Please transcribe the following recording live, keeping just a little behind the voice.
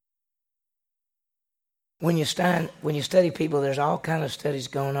when you study people, there's all kind of studies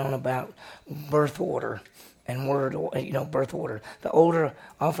going on about birth order and birth order. The older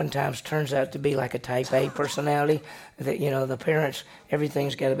oftentimes turns out to be like a type A personality. That the parents,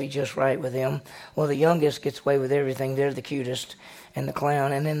 everything's got to be just right with them. Well, the youngest gets away with everything. They're the cutest and the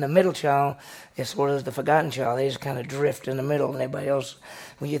clown, and then the middle child is sort of the forgotten child. They just kind of drift in the middle, and everybody else.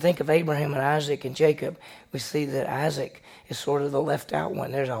 When you think of Abraham and Isaac and Jacob, we see that Isaac is sort of the left out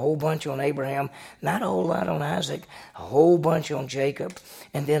one. There's a whole bunch on Abraham, not a whole lot on Isaac, a whole bunch on Jacob,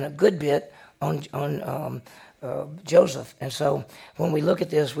 and then a good bit on Joseph. And so when we look at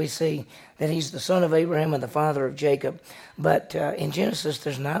this, we see that he's the son of Abraham and the father of Jacob. But in Genesis,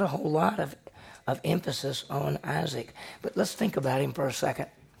 there's not a whole lot of emphasis on Isaac. But let's think about him for a second.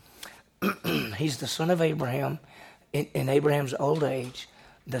 He's the son of Abraham in Abraham's old age,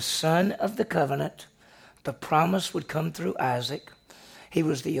 the son of the covenant. The promise would come through Isaac. He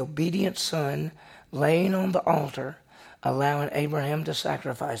was the obedient son laying on the altar, allowing Abraham to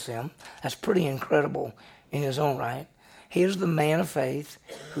sacrifice him. That's pretty incredible in his own right. Here's the man of faith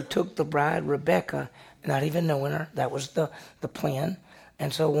who took the bride Rebekah, not even knowing her. That was the plan.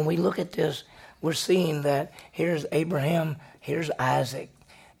 And so when we look at this, we're seeing that here's Abraham, here's Isaac.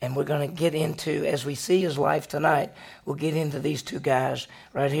 And we're going to get into, as we see his life tonight, we'll get into these two guys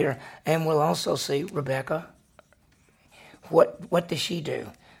right here. And we'll also see Rebekah. What does she do?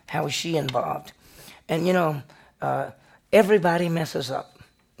 How is she involved? And everybody messes up,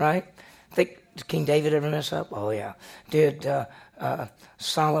 right? Did King David ever mess up? Oh, yeah. Did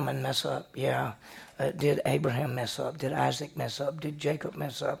Solomon mess up? Yeah. Did Abraham mess up? Did Isaac mess up? Did Jacob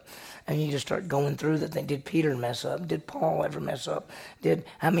mess up? And you just start going through the thing. Did Peter mess up? Did Paul ever mess up?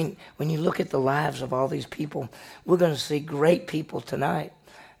 When you look at the lives of all these people, we're going to see great people tonight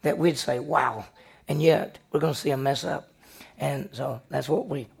that we'd say, wow. And yet, we're going to see them mess up. And so that's what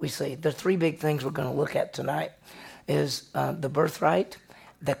we see. The three big things we're going to look at tonight is the birthright,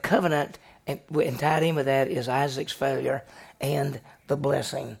 the covenant, and tied in with that is Isaac's failure and the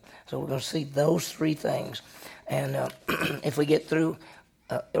blessing. So we're going to see those three things. And if we get through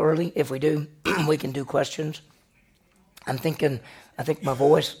early, if we do, we can do questions. I think my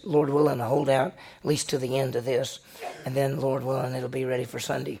voice, Lord willing, will hold out at least to the end of this. And then, Lord willing, it'll be ready for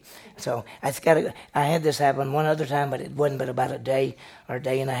Sunday. So I had this happen one other time, but it wasn't but about a day or a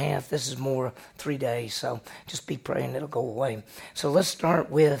day and a half. This is more 3 days. So just be praying it'll go away. So let's start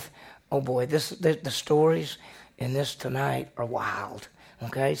with, the stories in this tonight are wild.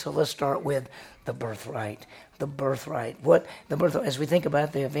 Okay, so let's start with the birthright. The birthright. As we think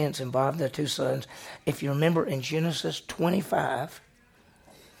about the events involving the two sons, if you remember in Genesis 25,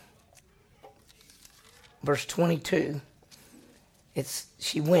 verse 22,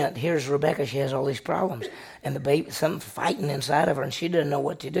 here's Rebekah, she has all these problems, and the baby, something fighting inside of her, and she doesn't know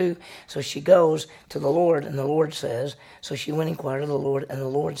what to do, so she goes to the Lord, and the Lord says, so she went and inquired of the Lord, and the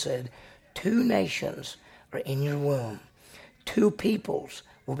Lord said, 2 nations are in your womb. 2 peoples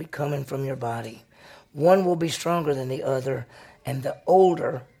will be coming from your body. One will be stronger than the other, and the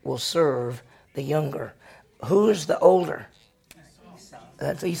older will serve the younger. Who is the older? Esau.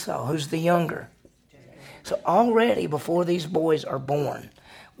 That's Esau. Who's the younger? So already before these boys are born,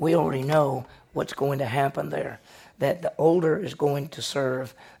 we already know what's going to happen there. That the older is going to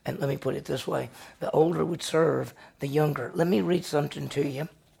serve, and let me put it this way, the older would serve the younger. Let me read something to you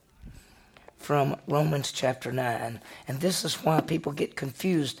from Romans chapter 9. And this is why people get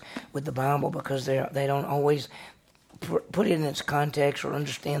confused with the Bible, because they don't always put it in its context or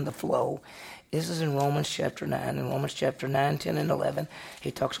understand the flow. This is in Romans chapter 9. In Romans chapter 9, 10, and 11, he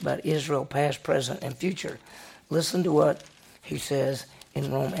talks about Israel, past, present, and future. Listen to what he says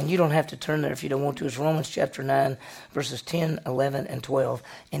in Rome. And you don't have to turn there if you don't want to. It's Romans chapter 9, verses 10, 11, and 12.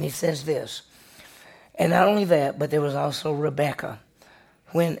 And he says this, and not only that, but there was also Rebekah,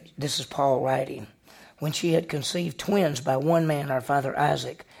 this is Paul writing, when she had conceived twins by one man, our father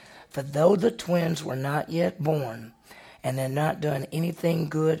Isaac. For though the twins were not yet born, and had not done anything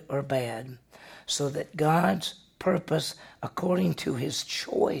good or bad, so that God's purpose according to his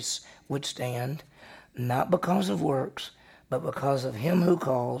choice would stand, not because of works, but because of him who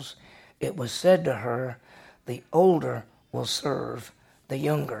calls, it was said to her, the older will serve the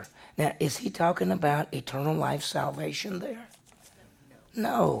younger. Now, is he talking about eternal life salvation there?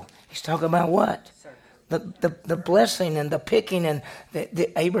 No. He's talking about what? The blessing and the picking, and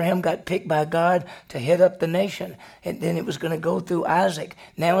the Abraham got picked by God to head up the nation, and then it was going to go through Isaac.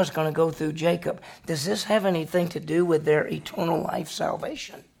 Now it's going to go through Jacob. Does this have anything to do with their eternal life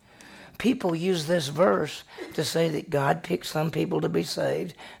salvation? People use this verse to say that God picked some people to be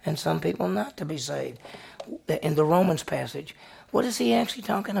saved and some people not to be saved. In the Romans passage, what is he actually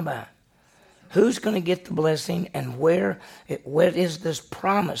talking about? Who's going to get the blessing, and where is this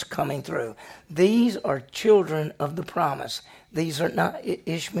promise coming through? These are children of the promise. These are not,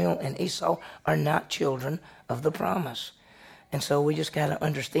 Ishmael and Esau are not children of the promise. And so we just got to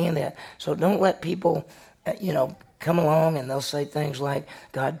understand that. So don't let people, come along and they'll say things like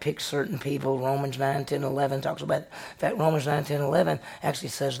God picks certain people. Romans 9, 10, 11 talks about it. In fact, Romans 9, 10, 11 actually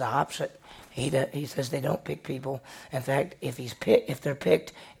says the opposite. He says they don't pick people. In fact, if they're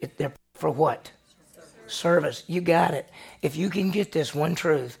picked, they're for what? Service. You got it. If you can get this one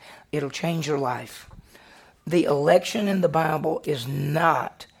truth, it'll change your life. The election in the Bible is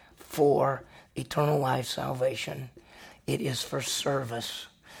not for eternal life salvation. It is for service.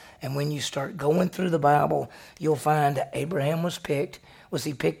 And when you start going through the Bible, you'll find that Abraham was picked. Was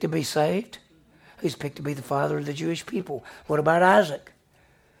he picked to be saved? He's picked to be the father of the Jewish people. What about Isaac?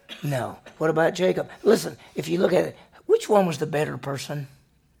 No. What about Jacob? Listen, if you look at it, which one was the better person?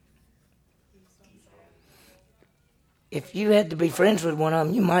 If you had to be friends with one of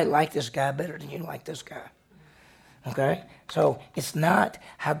them, you might like this guy better than you like this guy. Okay? So it's not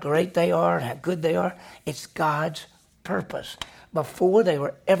how great they are and how good they are. It's God's purpose. Before they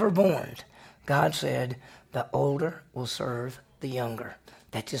were ever born, God said, the older will serve the younger.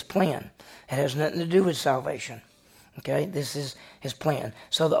 That's his plan. It has nothing to do with salvation. Okay? This is his plan.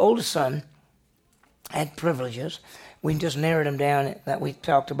 So the oldest son had privileges. We just narrowed them down. That we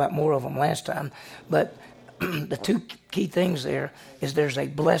talked about more of them last time. But the two key things there is there's a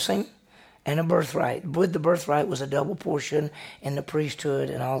blessing and a birthright. With the birthright was a double portion in the priesthood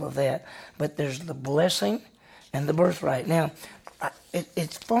and all of that. But there's the blessing and the birthright. Now,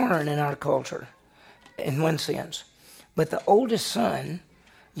 it's foreign in our culture in one sense. But the oldest son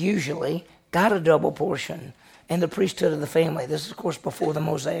usually got a double portion in the priesthood of the family. This is, of course, before the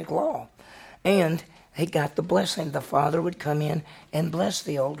Mosaic law. And he got the blessing. The father would come in and bless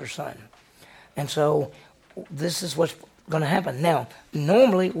the older son. And so this is what's going to happen. Now,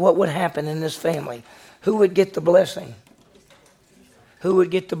 normally what would happen in this family? Who would get the blessing? Who would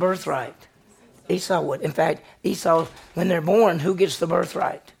get the birthright? Esau would. In fact, Esau, when they're born, who gets the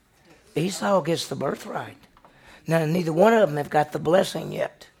birthright? Esau gets the birthright. Now, neither one of them have got the blessing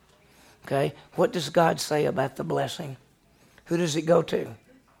yet. Okay? What does God say about the blessing? Who does it go to?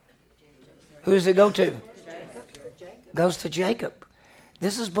 Who does it go to? Goes to Jacob.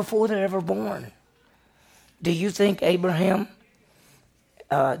 This is before they're ever born. Do you think Abraham,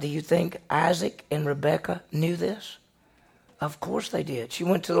 do you think Isaac and Rebekah knew this? Of course they did. She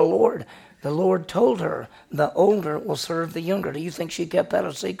went to the Lord. The Lord told her, the older will serve the younger. Do you think she kept that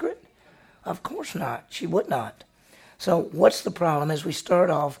a secret? Of course not. She would not. So what's the problem? As we start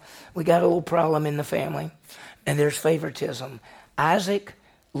off, we got a little problem in the family, and there's favoritism. Isaac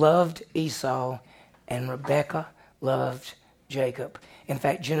loved Esau, and Rebekah loved Jacob. In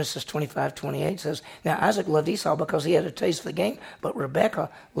fact, Genesis 25:28 says, now Isaac loved Esau because he had a taste for the game, but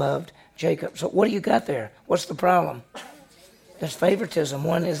Rebekah loved Jacob. So what do you got there? What's the problem? There's favoritism.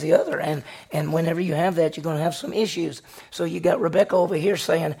 One is the other. And whenever you have that, you're going to have some issues. So you got Rebekah over here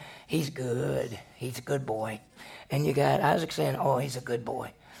saying, he's good. He's a good boy. And you got Isaac saying, oh, he's a good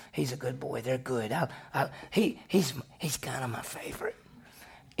boy. He's a good boy. They're good. He's kind of my favorite.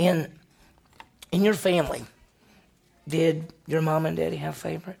 In your family, did your mom and daddy have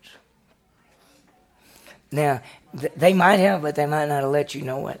favorites? Now, they might have, but they might not have let you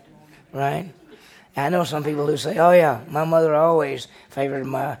know it, right? I know some people who say, oh yeah, my mother always favored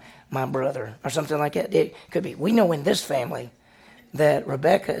my brother, or something like that. It could be. We know in this family that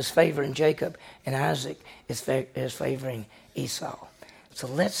Rebekah is favoring Jacob and Isaac is favoring Esau. So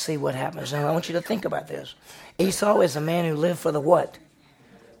let's see what happens. Now I want you to think about this. Esau is a man who lived for the what?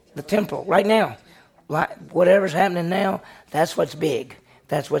 The temporal, right now. Whatever's happening now, that's what's big.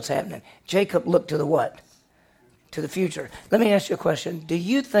 That's what's happening. Jacob looked to the what? To the future. Let me ask you a question. Do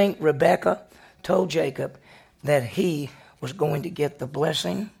you think Rebekah told Jacob that he was going to get the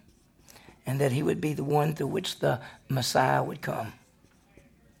blessing and that he would be the one through which the Messiah would come?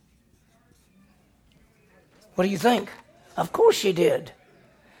 What do you think? Of course she did.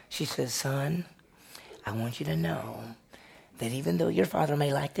 She says, son, I want you to know that even though your father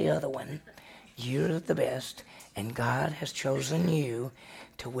may like the other one, you're the best, and God has chosen you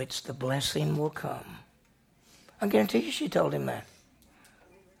to which the blessing will come. I guarantee you she told him that.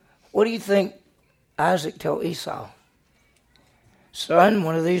 What do you think Isaac told Esau? Son,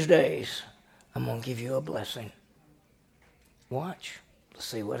 one of these days, I'm going to give you a blessing. Watch. Let's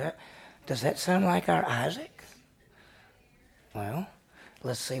see what happens. Does that sound like our Isaac? Well,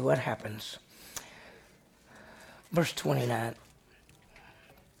 let's see what happens. Verse 29.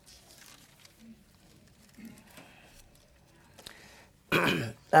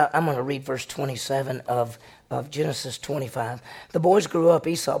 I'm going to read verse 27 of Genesis 25. The boys grew up.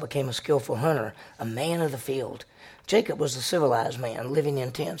 Esau became a skillful hunter, a man of the field. Jacob was a civilized man living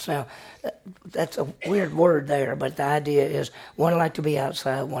in tents. Now, that's a weird word there, but the idea is one liked to be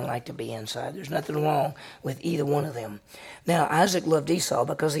outside, one liked to be inside. There's nothing wrong with either one of them. Now, Isaac loved Esau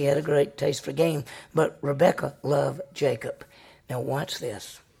because he had a great taste for game, but Rebekah loved Jacob. Now, watch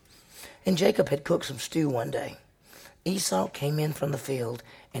this. And Jacob had cooked some stew one day. Esau came in from the field,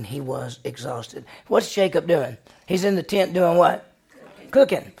 and he was exhausted. What's Jacob doing? He's in the tent doing what?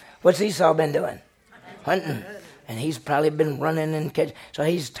 Cooking. What's Esau been doing? Hunting. And he's probably been running and catching. So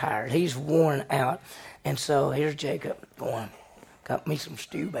he's tired. He's worn out. And so here's Jacob going, got me some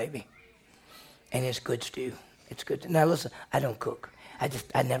stew, baby. And it's good stew. It's good. Now listen, I don't cook.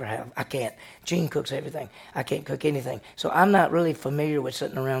 I never have. I can't. Gene cooks everything. I can't cook anything. So I'm not really familiar with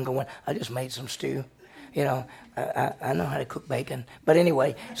sitting around going, I just made some stew. You know, I know how to cook bacon. But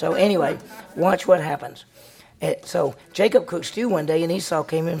anyway, watch what happens. So Jacob cooked stew one day, and Esau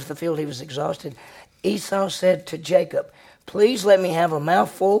came into the field. He was exhausted. Esau said to Jacob, please let me have a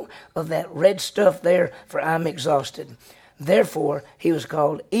mouthful of that red stuff there, for I'm exhausted. Therefore, he was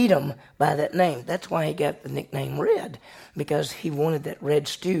called Edom by that name. That's why he got the nickname Red, because he wanted that red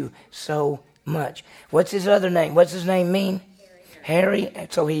stew so much. What's his other name? What's his name mean? Harry.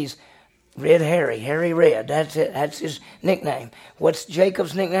 So he's Red Harry, Harry Red. That's it. That's his nickname. What's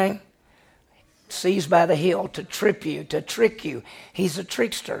Jacob's nickname? Seized by the heel, to trip you, to trick you. He's a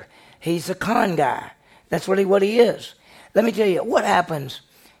trickster. He's a con guy. That's what he is. Let me tell you, what happens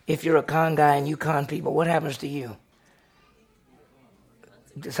if you're a con guy and you con people? What happens to you?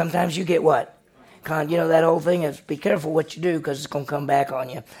 Sometimes you get what? That old thing is be careful what you do because it's going to come back on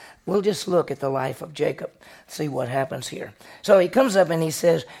you. We'll just look at the life of Jacob, see what happens here. So he comes up and he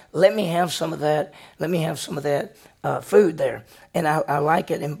says, let me have some of that. Let me have some of that food there. And I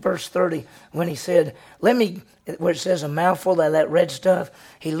like it in verse 30 when he said, where it says a mouthful of that red stuff,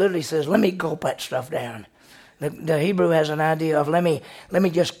 he literally says, let me gulp that stuff down. The Hebrew has an idea of let me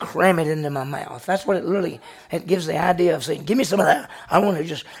just cram it into my mouth. That's what it gives the idea of saying, give me some of that. I want to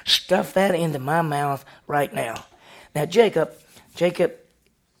just stuff that into my mouth right now. Now Jacob is a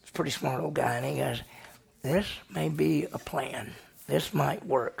pretty smart old guy, and he goes, this may be a plan. This might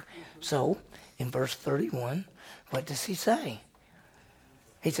work. So in verse 31, what does he say?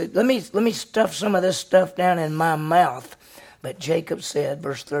 He said, let me stuff some of this stuff down in my mouth. But Jacob said,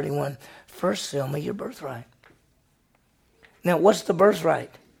 verse 31, first sell me your birthright. Now, what's the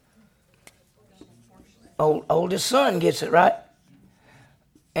birthright? Oldest son gets it, right?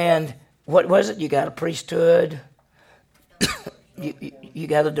 And what was it? You got a priesthood. you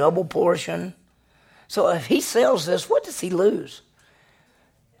got a double portion. So if he sells this, what does he lose?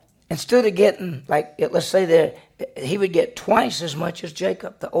 Instead of getting, let's say that he would get twice as much as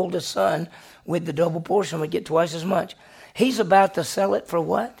Jacob, the oldest son, with the double portion would get twice as much. He's about to sell it for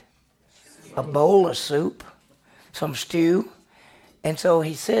what? A bowl of soup, some stew. And so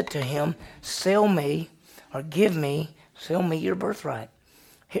he said to him, sell me your birthright.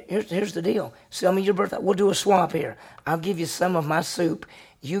 Here's the deal. Sell me your birthright. We'll do a swap here. I'll give you some of my soup.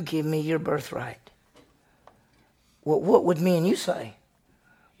 You give me your birthright. Well, what would me and you say?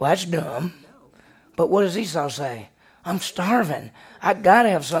 Well, that's dumb. But what does Esau say? I'm starving. I got to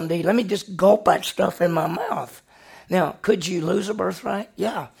have something to eat. Let me just gulp that stuff in my mouth. Now, could you lose a birthright?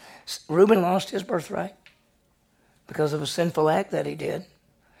 Yeah. Reuben lost his birthright because of a sinful act that he did.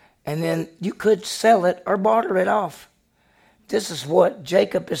 And then you could sell it or barter it off. This is what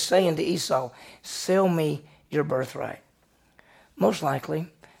Jacob is saying to Esau. Sell me your birthright. Most likely,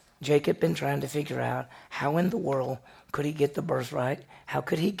 Jacob been trying to figure out how in the world could he get the birthright? How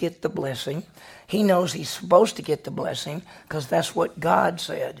could he get the blessing? He knows he's supposed to get the blessing because that's what God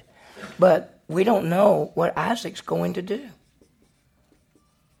said. But we don't know what Isaac's going to do.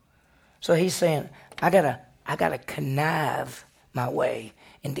 So he's saying, I gotta connive my way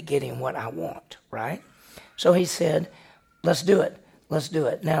into getting what I want, right? So he said, let's do it. Let's do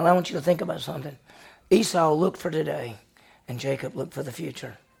it. Now, I want you to think about something. Esau looked for today, and Jacob looked for the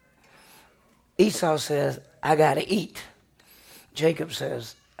future. Esau says, I got to eat. Jacob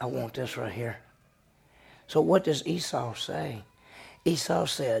says, I want this right here. So what does Esau say? Esau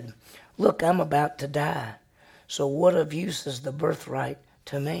said, look, I'm about to die. So what of use is the birthright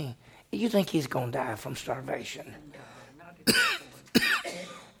to me? You think he's going to die from starvation?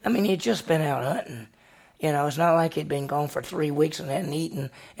 I mean, he'd just been out hunting. You know, it's not like he'd been gone for 3 weeks and hadn't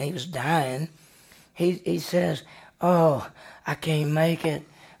eaten and he was dying. He says, oh, I can't make it.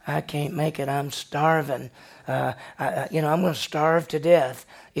 I can't make it. I'm starving. I'm going to starve to death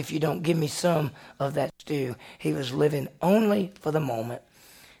if you don't give me some of that stew. He was living only for the moment.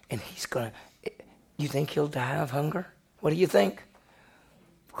 And he's going to, you think he'll die of hunger? What do you think?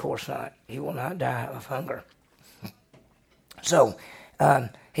 Of course not. He will not die of hunger. So,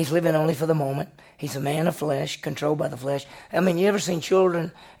 he's living only for the moment. He's a man of flesh, controlled by the flesh. I mean, you ever seen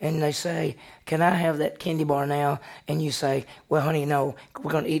children and they say, can I have that candy bar now? And you say, well, honey, no,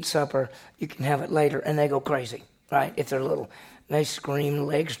 we're going to eat supper. You can have it later. And they go crazy, right? If they're little. They scream,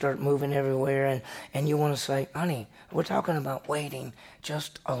 legs start moving everywhere. And you want to say, honey, we're talking about waiting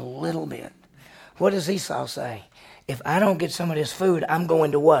just a little bit. What does Esau say? If I don't get some of this food, I'm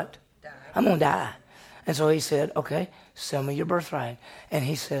going to what? Die. I'm going to die. And so he said, okay, sell me your birthright. And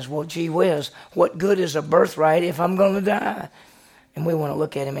he says, well, gee whiz, what good is a birthright if I'm going to die? And we want to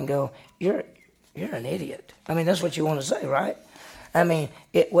look at him and go, you're an idiot. I mean, that's what you want to say, right? I mean,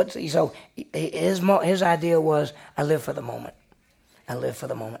 his idea was, I live for the moment. I live for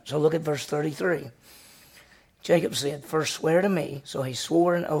the moment. So look at verse 33. Jacob said, first swear to me. So he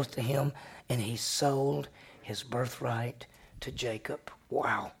swore an oath to him, and he sold his birthright to Jacob.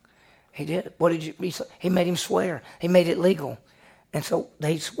 Wow. He did. He made him swear. He made it legal. And so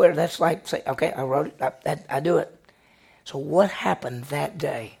they swear. That's like, say, okay, I wrote it. I do it. So what happened that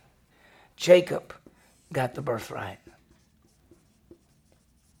day? Jacob got the birthright.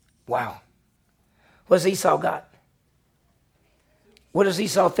 Wow. What does Esau got? What does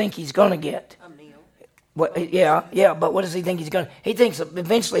Esau think he's going to get? But what does he think he's going to? He thinks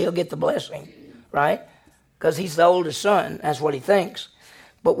eventually he'll get the blessing, right? Because he's the oldest son. That's what he thinks.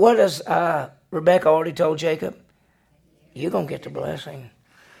 But what does Rebekah already told Jacob? You're going to get the blessing.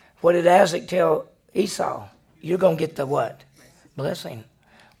 What did Isaac tell Esau? You're going to get the what? Blessing.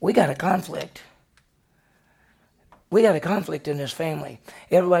 We got a conflict. We got a conflict in this family.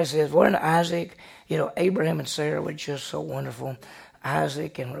 Everybody says, wasn't Isaac, Abraham and Sarah were just so wonderful.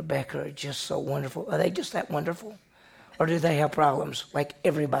 Isaac and Rebekah are just so wonderful. Are they just that wonderful? Or do they have problems like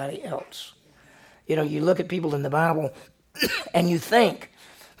everybody else? You look at people in the Bible and you think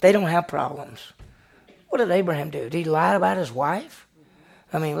they don't have problems. What did Abraham do? Did he lie about his wife?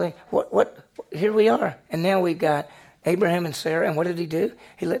 I mean, what? Here we are. And now we've got Abraham and Sarah. And what did he do?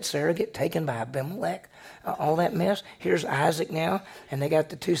 He let Sarah get taken by Abimelech. All that mess. Here's Isaac now. And they got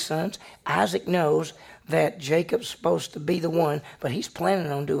the two sons. Isaac knows that Jacob's supposed to be the one, but he's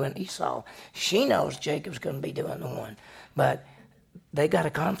planning on doing Esau. She knows Jacob's going to be doing the one. But they got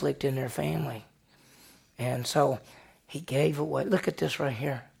a conflict in their family. And so he gave away. Look at this right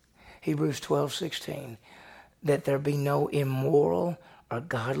here. Hebrews 12:16. That there be no immoral or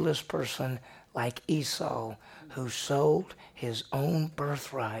godless person like Esau who sold his own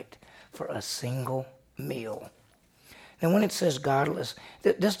birthright for a single meal. And when it says godless,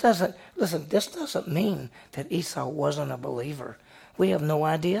 this doesn't mean that Esau wasn't a believer. We have no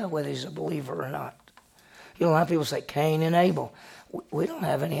idea whether he's a believer or not. A lot of people say Cain and Abel. We don't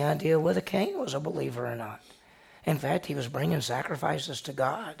have any idea whether Cain was a believer or not. In fact, he was bringing sacrifices to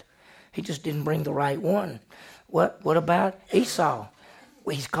God. He just didn't bring the right one. What about Esau?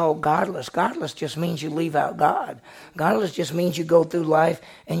 He's called godless. Godless just means you leave out God. Godless just means you go through life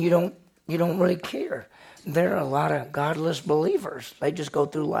and you don't really care. There are a lot of godless believers. They just go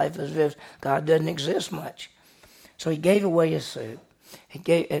through life as if God doesn't exist much. So he gave away his suit.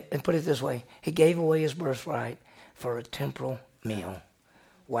 And put it this way, he gave away his birthright for a temporal meal.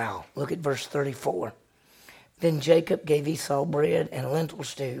 Wow. Look at verse 34. Then Jacob gave Esau bread and lentil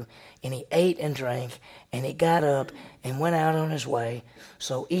stew, and he ate and drank, and he got up and went out on his way.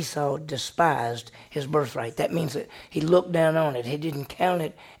 So Esau despised his birthright. That means that he looked down on it. He didn't count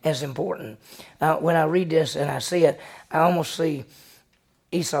it as important. When I read this and I see it, I almost see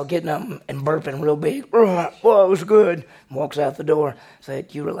Esau getting up and burping real big. Oh, it was good. Walks out the door.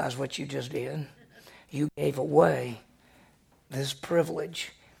 Said, you realize what you just did? You gave away this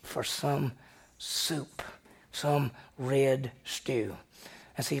privilege for some soup. Some red stew.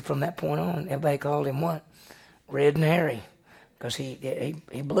 And see, from that point on, everybody called him what? Red and hairy. Because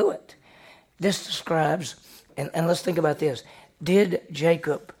he blew it. This describes, and let's think about this. Did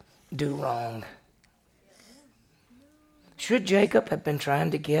Jacob do wrong? Should Jacob have been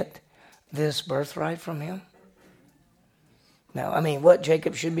trying to get this birthright from him? No, I mean, what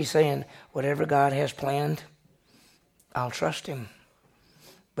Jacob should be saying, whatever God has planned, I'll trust him.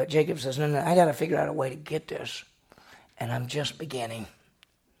 But Jacob says, no, I got to figure out a way to get this. And I'm just beginning.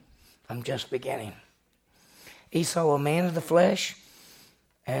 Esau, a man of the flesh,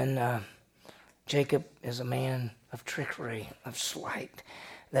 and Jacob is a man of trickery, of sleight.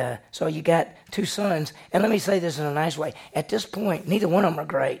 So you got two sons. And let me say this in a nice way. At this point, neither one of them are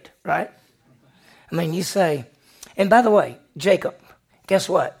great, right? I mean, you say, and by the way, Jacob, guess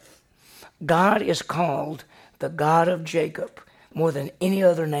what? God is called the God of Jacob more than any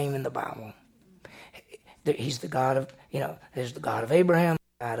other name in the Bible. He's the God of, there's the God of Abraham,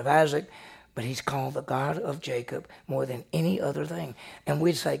 the God of Isaac, but he's called the God of Jacob more than any other thing. And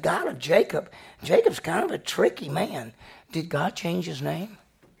we'd say, God of Jacob? Jacob's kind of a tricky man. Did God change his name?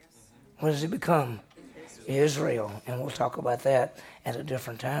 What does he become? Israel. And we'll talk about that at a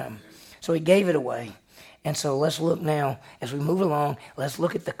different time. So he gave it away. And so let's look now, as we move along, let's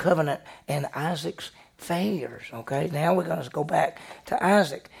look at the covenant and Isaac's failures, okay? Now we're going to go back to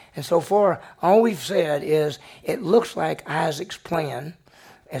Isaac. And so far, all we've said is it looks like Isaac's plan,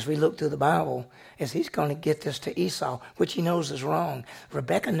 as we look through the Bible, is he's going to get this to Esau, which he knows is wrong.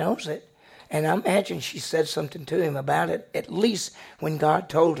 Rebekah knows it. And I imagine she said something to him about it, at least when God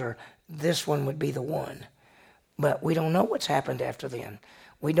told her this one would be the one. But we don't know what's happened after then.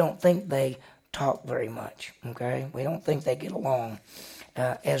 We don't think they talk very much, okay? We don't think they get along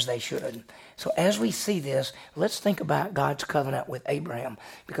as they should. So as we see this, let's think about God's covenant with Abraham,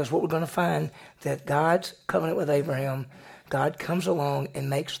 because what we're going to find that God's covenant with Abraham, God comes along and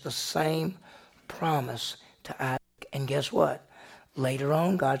makes the same promise to Isaac. And guess what? Later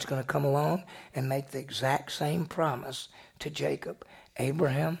on, God's going to come along and make the exact same promise to Jacob.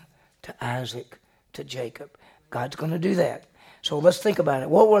 Abraham to Isaac to Jacob. God's going to do that. So let's think about it.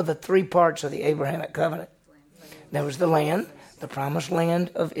 What were the three parts of the Abrahamic covenant? There was the land, the promised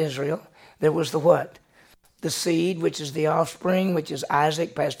land of Israel. There was the what? The seed, which is the offspring, which is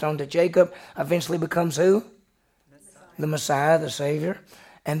Isaac, passed on to Jacob, eventually becomes who? The Messiah, the Savior.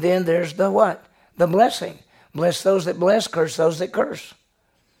 And then there's the what? The blessing. Bless those that bless, curse those that curse.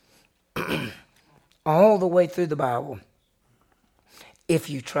 All the way through the Bible.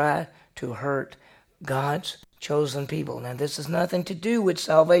 If you try to hurt God's chosen people. Now, this has nothing to do with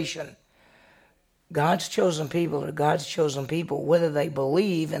salvation. God's chosen people are God's chosen people, whether they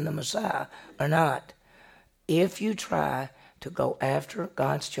believe in the Messiah or not. If you try to go after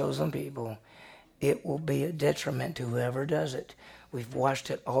God's chosen people, it will be a detriment to whoever does it. We've watched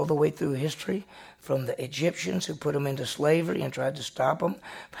it all the way through history, from the Egyptians who put them into slavery and tried to stop them,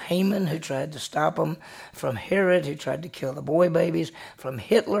 Haman who tried to stop them, from Herod who tried to kill the boy babies, from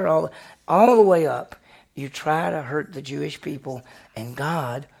Hitler, all the way up. You try to hurt the Jewish people, and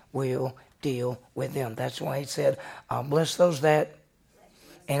God will deal with them. That's why he said, I'll bless those that,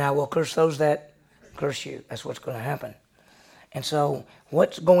 and I will curse those that curse you. That's what's going to happen. And so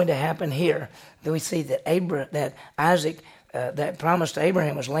what's going to happen here? We see that Isaac, that promise to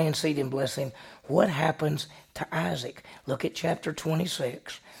Abraham was land, seed, and blessing. What happens to Isaac? Look at chapter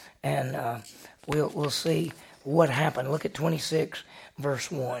 26, and we'll see what happened. Look at 26, verse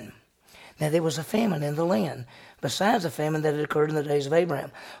 1. Now there was a famine in the land, besides the famine that had occurred in the days of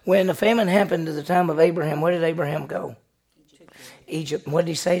Abraham. When the famine happened at the time of Abraham, where did Abraham go? Egypt. What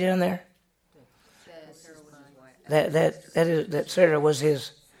did he say down there? That Sarah was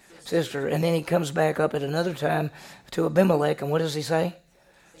his sister. And then he comes back up at another time to Abimelech, and what does he say?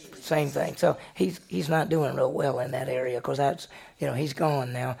 Same thing. So he's not doing real well in that area, because that's, he's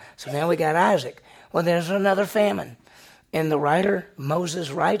gone now. So now we got Isaac. Well, there's another famine. And the writer,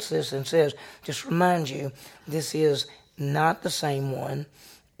 Moses, writes this and says, just remind you, this is not the same one.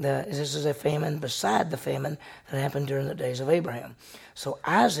 This is a famine beside the famine that happened during the days of Abraham. So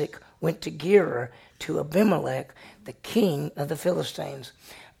Isaac went to Gerar to Abimelech, the king of the Philistines.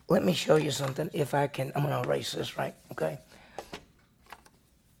 Let me show you something, if I can. I'm going to erase this, right? Okay.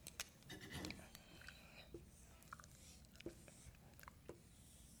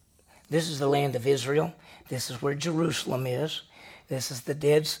 This is the land of Israel. This is where Jerusalem is. This is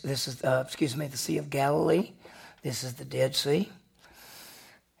the Sea of Galilee. This is the Dead Sea.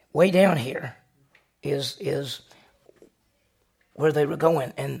 Way down here is where they were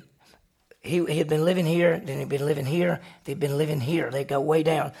going, and he had been living here, then he'd been living here, they'd been living here. They go way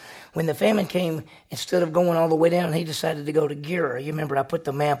down. When the famine came, instead of going all the way down, he decided to go to Gerar. You remember I put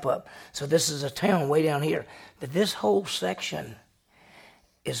the map up. So this is a town way down here. But this whole section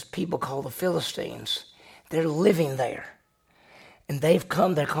is people called the Philistines. They're living there. And they're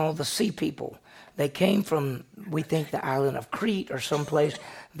called the Sea People. They came from, we think, the island of Crete or someplace.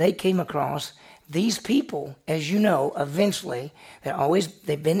 They came across. These people, as you know, eventually,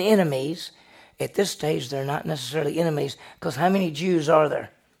 they've been enemies. At this stage, they're not necessarily enemies, because how many Jews are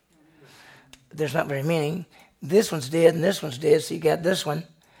there? There's not very many. This one's dead and this one's dead, so you got this one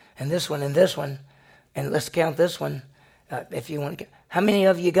and this one and this one. And let's count this one, if you want to count. How many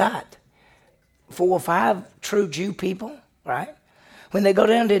of you got? 4 or 5 true Jew people, right? When they go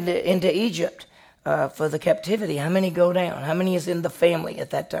down into Egypt for the captivity, how many go down? How many is in the family at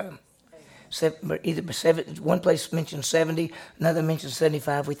that time? One place mentions 70, another mentions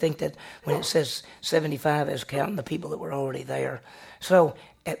 75. We think that when it says 75, it's counting the people that were already there. So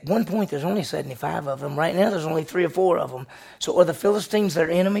at one point, there's only 75 of them. Right now, there's only 3 or 4 of them. So are the Philistines their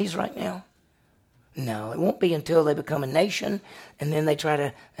enemies right now? No, it won't be until they become a nation, and then they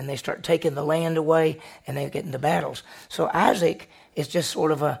start taking the land away, and they get into battles. So Isaac is just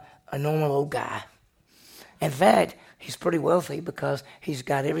sort of a normal old guy. In fact, he's pretty wealthy because he's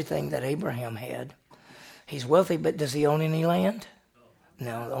got everything that Abraham had. He's wealthy, but does he own any land?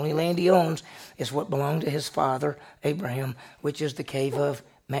 No, the only land he owns is what belonged to his father, Abraham, which is the cave of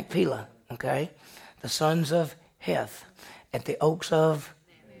Machpelah, okay? The sons of Heth at the oaks of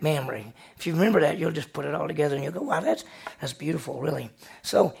Mamre. If you remember that, you'll just put it all together and you'll go, wow, that's beautiful, really.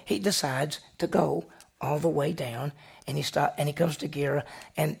 So he decides to go all the way down, and he comes to Gerar,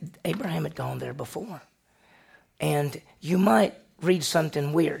 and Abraham had gone there before. And you might read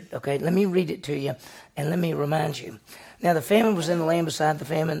something weird, okay? Let me read it to you, and let me remind you. Now, the famine was in the land beside the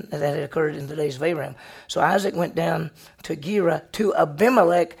famine that had occurred in the days of Abraham. So Isaac went down to Gerar to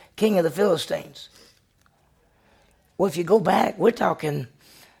Abimelech, king of the Philistines. Well, if you go back, we're talking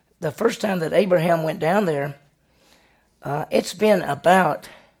the first time that Abraham went down there, it's been about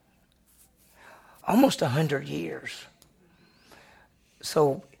almost 100 years.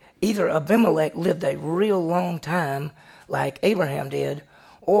 So either Abimelech lived a real long time like Abraham did,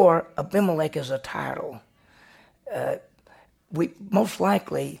 or Abimelech is a title. Most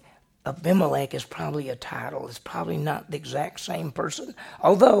likely, Abimelech is probably a title. It's probably not the exact same person,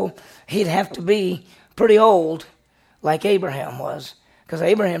 although he'd have to be pretty old like Abraham was, because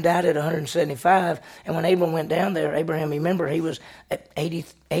Abraham died at 175, and when Abram went down there, Abraham, remember, he was at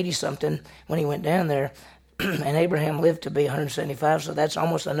 80-something when he went down there, and Abraham lived to be 175, so that's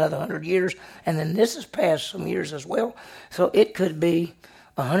almost another 100 years, and then this has passed some years as well, so it could be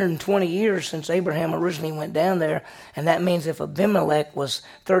 120 years since Abraham originally went down there, and that means if Abimelech was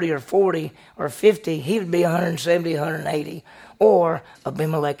 30 or 40 or 50, he would be 170, 180, or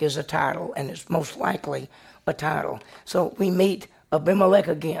Abimelech is a title, and it's most likely a title. So we meet Abimelech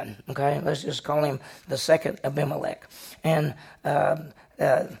again, okay? Let's just call him the second Abimelech. And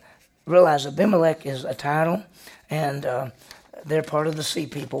realize Abimelech is a title, and they're part of the sea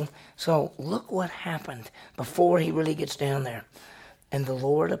people. So look what happened before he really gets down there. And the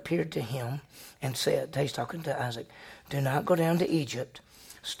Lord appeared to him and said, he's talking to Isaac, do not go down to Egypt.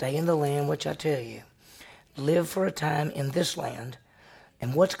 Stay in the land which I tell you. Live for a time in this land.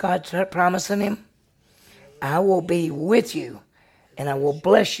 And what's God promising him? I will be with you, and I will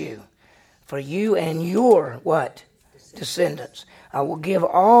bless you, for you and your, what? Descendants. I will give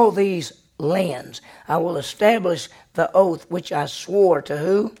all these lands. I will establish the oath which I swore to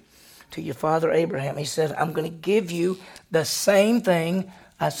who? To your father Abraham. He said, I'm going to give you the same thing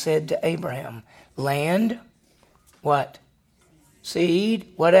I said to Abraham. Land, what?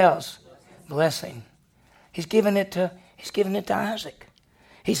 Seed, what else? Blessing. He's giving it to Isaac.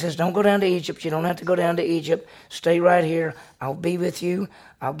 He says, don't go down to Egypt. You don't have to go down to Egypt. Stay right here. I'll be with you.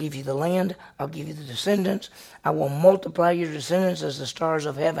 I'll give you the land. I'll give you the descendants. I will multiply your descendants as the stars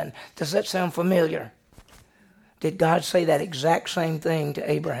of heaven. Does that sound familiar? Did God say that exact same thing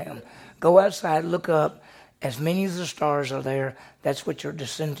to Abraham? Go outside, look up. As many as the stars are there, that's what your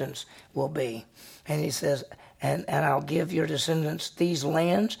descendants will be. And he says, and I'll give your descendants these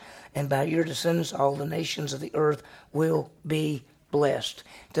lands, and by your descendants all the nations of the earth will be blessed.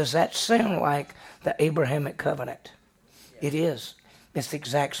 Does that sound like the Abrahamic covenant? It is. It's the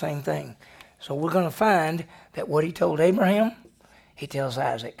exact same thing. So we're going to find that what he told Abraham, he tells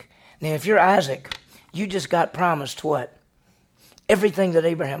Isaac. Now, if you're Isaac, you just got promised what? Everything that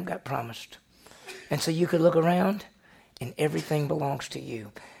Abraham got promised. And so you could look around, and everything belongs to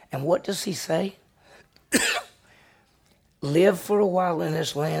you. And what does he say? Live for a while in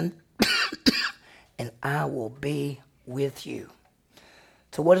this land, and I will be with you.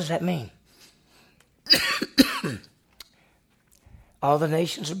 So what does that mean? All the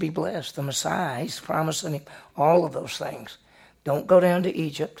nations will be blessed. The Messiah, he's promising him all of those things. Don't go down to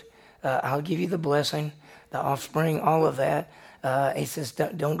Egypt. I'll give you the blessing, the offspring, all of that. He says,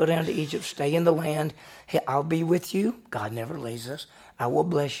 don't go down to Egypt. Stay in the land. I'll be with you. God never leaves us. I will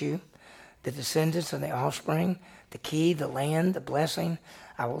bless you. The descendants and the offspring, the key, the land, the blessing.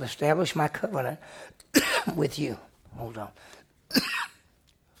 I will establish my covenant with you. Hold on.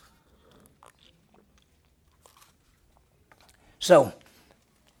 So,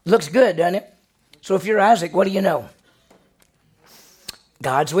 looks good, doesn't it? So if you're Isaac, what do you know?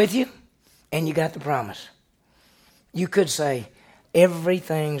 God's with you, and you got the promise. You could say,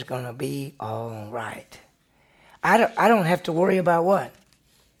 Everything's going to be all right. I don't have to worry about what?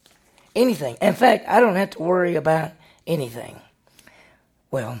 Anything. In fact, I don't have to worry about anything.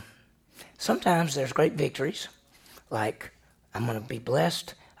 Well, sometimes there's great victories, like I'm going to be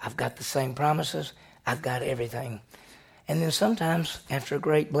blessed, I've got the same promises, I've got everything. And then sometimes, after a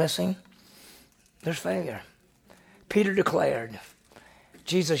great blessing, there's failure. Peter declared,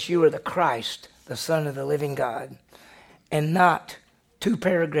 Jesus, you are the Christ, the Son of the living God. And not 2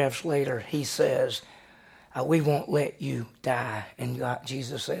 paragraphs later, he says, we won't let you die. And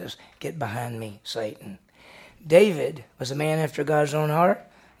Jesus says, get behind me, Satan. David was a man after God's own heart,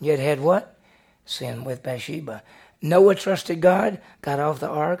 yet had what? Sin with Bathsheba. Noah trusted God, got off the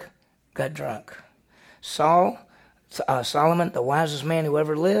ark, got drunk. Solomon, the wisest man who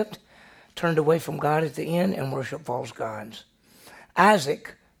ever lived, turned away from God at the end and worshiped false gods.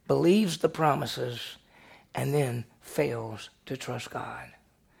 Isaac believes the promises and then fails to trust God.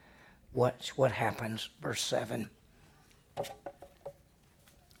 Watch what happens, verse 7.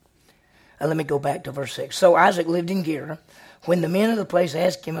 Let me go back to verse 6. So Isaac lived in Gerar. When the men of the place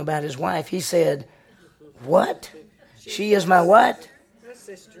asked him about his wife, he said, what? She is my what?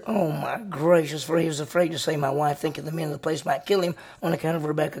 Oh my gracious, for he was afraid to say my wife, thinking the men of the place might kill him on account of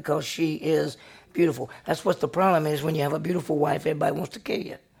Rebekah, because she is beautiful. That's what the problem is when you have a beautiful wife, everybody wants to kill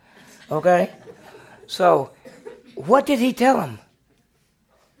you. Okay? So, what did he tell him?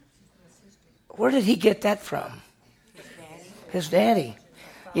 Where did he get that from? His daddy.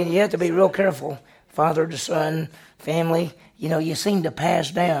 You have to be real careful. Father to son, family. You seem to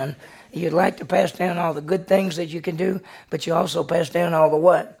pass down. You'd like to pass down all the good things that you can do, but you also pass down all the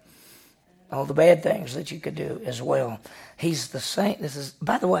what? All the bad things that you could do as well. He's the same.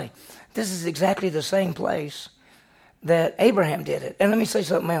 By the way, this is exactly the same place that Abraham did it. And let me say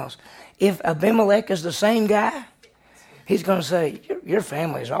something else. If Abimelech is the same guy, he's going to say, your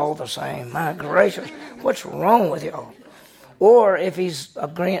family's all the same. My gracious, what's wrong with y'all? Or if he's a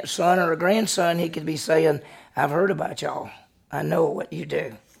grandson or a grandson, he could be saying, I've heard about y'all. I know what you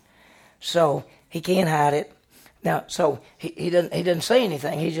do. So he can't hide it. Now, so he doesn't say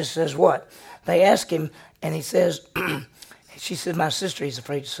anything. He just says what? They ask him, and he says, she said, my sister. He's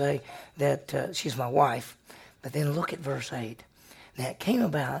afraid to say that she's my wife. But then look at verse 8. Now it came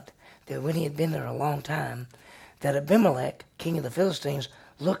about that when he had been there a long time, that Abimelech, king of the Philistines,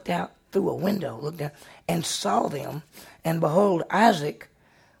 looked out through a window, looked down, and saw them. And behold, Isaac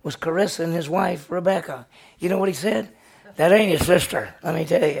was caressing his wife, Rebekah. You know what he said? That ain't his sister, let me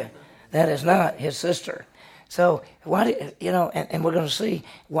tell you. That is not his sister. So why did, and we're going to see,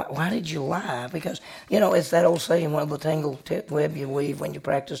 why did you lie? Because, it's that old saying, one of the tangled web you weave when you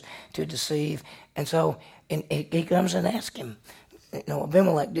practice to deceive. And so he comes and asks him,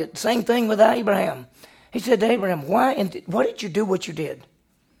 Abimelech did the same thing with Abraham. He said to Abraham, why and what did you do what you did?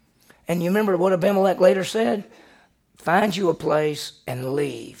 And you remember what Abimelech later said? Find you a place and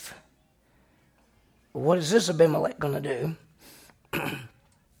leave. What is this Abimelech going to do?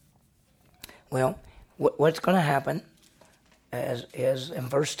 Well, what's going to happen is in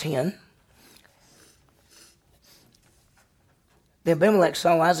verse 10. The Abimelech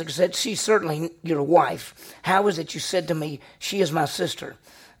saw Isaac and said, she's certainly your wife. How is it you said to me, she is my sister?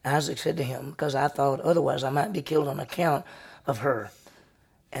 Isaac said to him, because I thought otherwise I might be killed on account of her.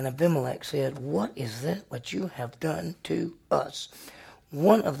 And Abimelech said, what is that what you have done to us?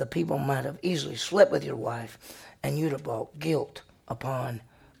 One of the people might have easily slept with your wife, and you'd have brought guilt upon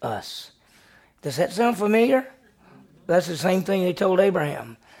us. Does that sound familiar? That's the same thing they told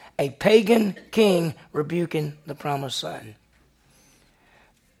Abraham. A pagan king rebuking the promised son.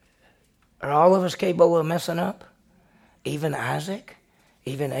 Are all of us capable of messing up? Even Isaac?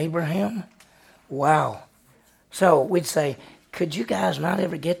 Even Abraham? Wow. So we'd say, could you guys not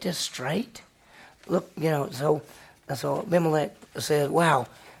ever get this straight? Look, so Abimelech said, wow,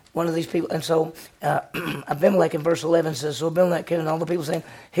 one of these people. And so Abimelech in verse 11 says, so Abimelech and all the people saying,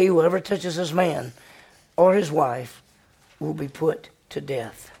 he who ever touches this man or his wife will be put to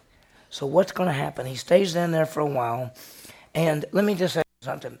death. So what's going to happen? He stays down there for a while. And let me just say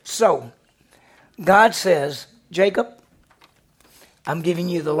something. So God says, Jacob, I'm giving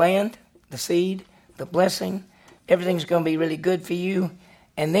you the land, the seed, the blessing. Everything's going to be really good for you.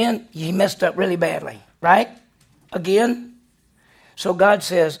 And then he messed up really badly, right? Again. So God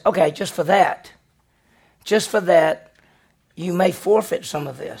says, okay, just for that, you may forfeit some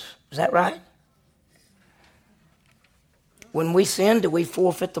of this. Is that right? When we sin, do we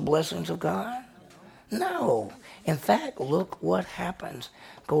forfeit the blessings of God? No. In fact, look what happens.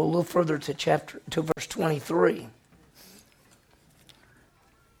 Go a little further to verse 23.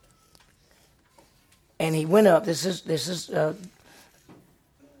 And he went up. This is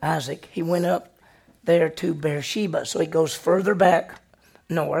Isaac, he went up there to Beersheba. So he goes further back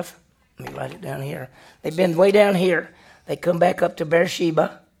north. Let me write it down here. They've been way down here. They come back up to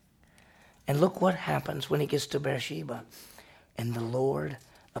Beersheba. And look what happens when he gets to Beersheba. And the Lord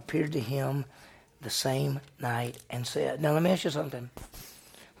appeared to him the same night and said, now let me ask you something.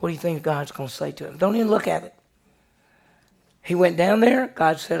 What do you think God's going to say to him? Don't even look at it. He went down there.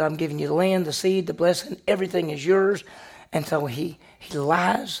 God said, I'm giving you the land, the seed, the blessing. Everything is yours. And so he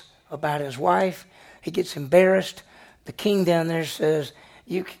lies about his wife. He gets embarrassed. The king down there says,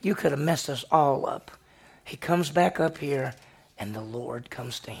 you could have messed us all up. He comes back up here, and the Lord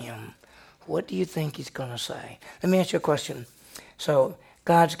comes to him. What do you think he's going to say? Let me ask you a question. So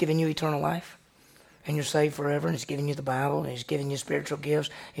God's giving you eternal life, and you're saved forever, and he's giving you the Bible, and he's giving you spiritual gifts,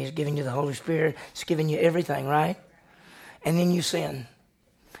 he's giving you the Holy Spirit, he's giving you everything, right? And then you sin,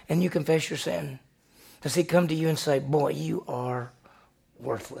 and you confess your sin. Does he come to you and say, boy, you are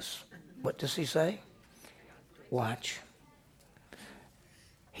worthless? What does he say? Watch.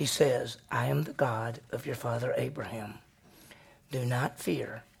 He says, I am the God of your father Abraham. Do not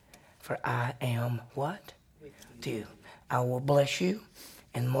fear, for I am what? With you. I will bless you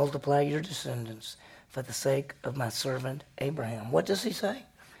and multiply your descendants for the sake of my servant Abraham. What does he say?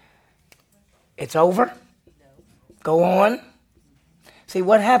 It's over? No. Go on. See,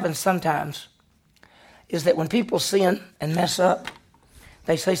 what happens sometimes is that when people sin and mess up,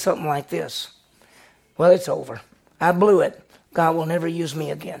 they say something like this. Well, it's over. I blew it. God will never use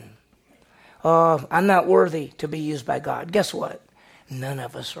me again. I'm not worthy to be used by God. Guess what? None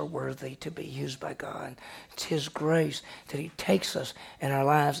of us are worthy to be used by God. It's his grace that he takes us in our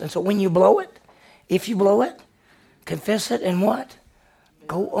lives. And so when you blow it, if you blow it, confess it and what?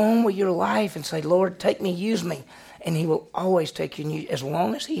 Go on with your life and say, Lord, take me, use me. And he will always take you. As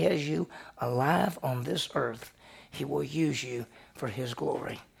long as he has you alive on this earth, he will use you for his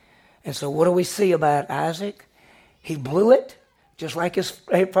glory. And so what do we see about Isaac? He blew it just like his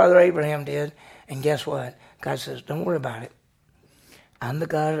father Abraham did. And guess what? God says, don't worry about it. I'm the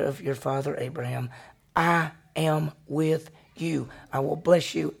God of your father Abraham. I am with you. I will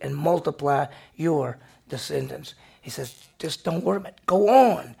bless you and multiply your descendants. He says, just don't worry about it. Go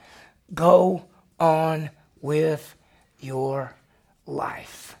on. Go on with your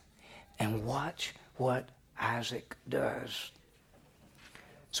life. And watch what Isaac does.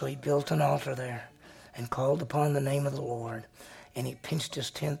 So he built an altar there and called upon the name of the Lord. And he pitched his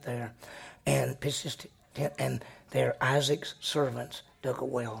tent there. And there Isaac's servants dug a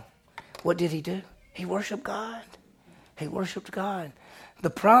well. What did he do? He worshiped God. He worshiped God. The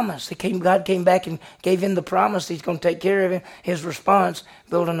promise, God came back and gave him the promise he's going to take care of him. His response,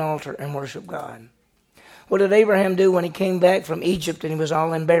 build an altar and worship God. What did Abraham do when he came back from Egypt and he was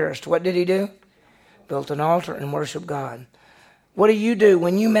all embarrassed? What did he do? Built an altar and worshiped God. What do you do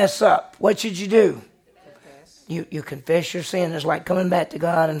when you mess up? What should you do? You confess your sin. It's like coming back to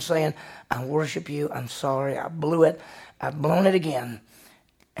God and saying, I worship you. I'm sorry. I blew it. I've blown it again.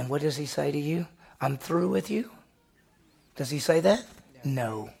 And what does he say to you? I'm through with you? Does he say that?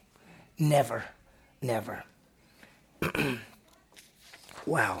 No. Never. Never.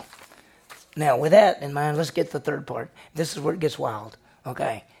 Wow. Now, with that in mind, let's get the third part. This is where it gets wild.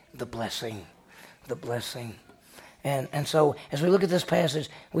 Okay. The blessing. The blessing. And so, as we look at this passage,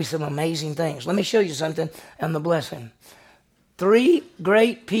 we see some amazing things. Let me show you something on the blessing. 3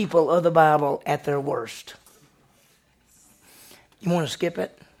 great people of the Bible at their worst. You want to skip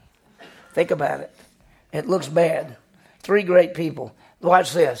it? Think about it. It looks bad. 3 great people.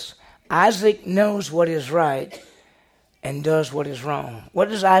 Watch this. Isaac knows what is right and does what is wrong. What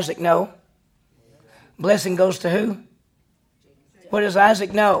does Isaac know? Blessing goes to who? What does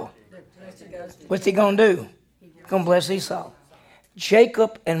Isaac know? What's he going to do? He's going to bless Esau.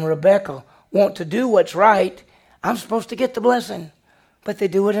 Jacob and Rebekah want to do what's right. I'm supposed to get the blessing, but they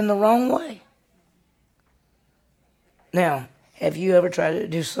do it in the wrong way. Now, have you ever tried to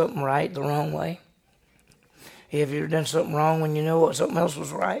do something right the wrong way? Have you ever done something wrong when you know what something else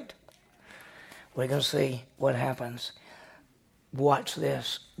was right? We're going to see what happens. Watch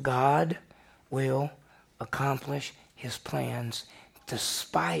this. God will accomplish his plans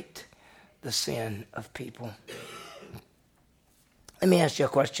despite the sin of people. Let me ask you a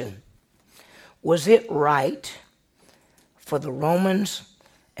question. Was it right for the Romans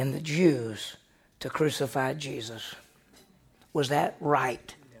and the Jews to crucify Jesus? Was that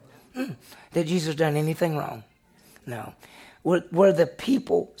right? Did Jesus done anything wrong? No. Were the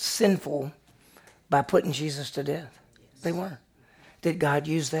people sinful by putting Jesus to death? Yes. They were. Did God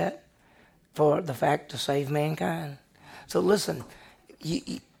use that for the fact to save mankind? So listen,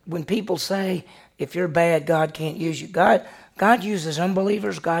 when people say, if you're bad, God can't use you. God God uses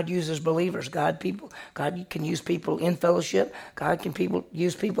unbelievers. God uses believers. God can use people in fellowship. God can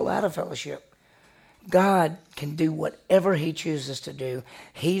use people out of fellowship. God can do whatever he chooses to do.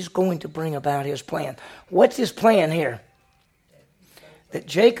 He's going to bring about his plan. What's his plan here? That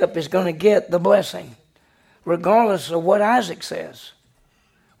Jacob is going to get the blessing, regardless of what Isaac says.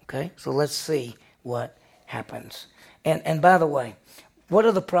 Okay, so let's see what happens. And by the way, what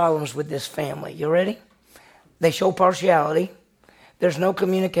are the problems with this family? You ready? They show partiality. There's no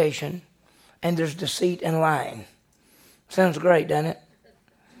communication. And there's deceit and lying. Sounds great, doesn't it?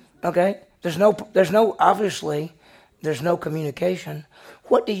 Okay? Obviously, there's no communication.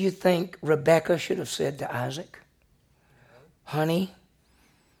 What do you think Rebekah should have said to Isaac? Honey,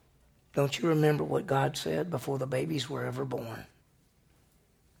 don't you remember what God said before the babies were ever born?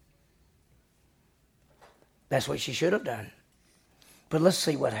 That's what she should have done. But let's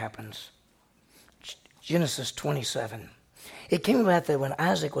see what happens. Genesis 27. It came about that when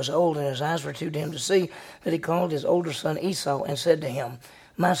Isaac was old and his eyes were too dim to see, that he called his older son Esau and said to him,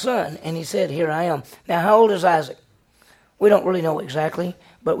 my son. And he said, here I am. Now, how old is Isaac? We don't really know exactly,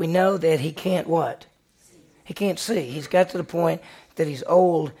 but we know that he can't what? He can't see. He's got to the point that he's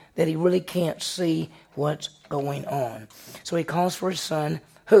old, that he really can't see what's going on. So he calls for his son,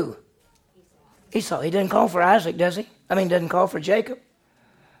 who? Esau. He doesn't call for Isaac, does he? Doesn't call for Jacob.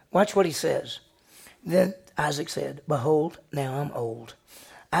 Watch what he says. Then Isaac said, behold, now I'm old.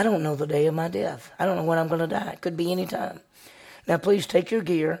 I don't know the day of my death. I don't know when I'm going to die. It could be any time. Now please take your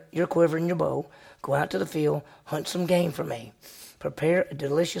gear, your quiver, and your bow. Go out to the field, hunt some game for me. Prepare a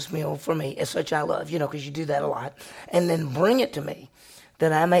delicious meal for me, as such I love, because you do that a lot. And then bring it to me,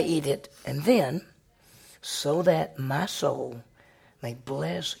 that I may eat it. And then, so that my soul may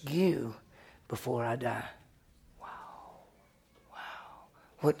bless you before I die. Wow.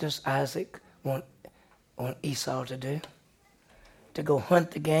 What does Isaac want Esau to do? To go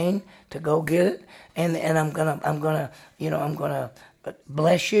hunt the game, to go get it, and I'm gonna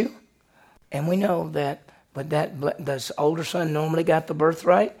bless you. And we know that, but the older son normally got the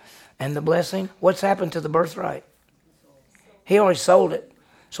birthright and the blessing. What's happened to the birthright? He already sold it.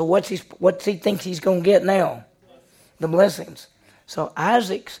 So what's he thinks he's gonna get now? The blessings. So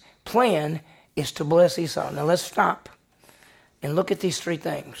Isaac's plan is to bless Esau. Now let's stop and look at these three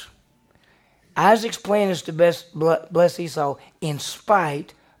things. Isaac's plan is to bless Esau in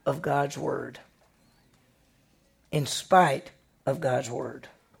spite of God's word. In spite of God's word.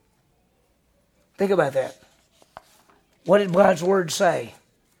 Think about that. What did God's word say?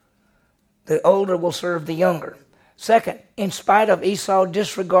 The older will serve the younger. Second, in spite of Esau's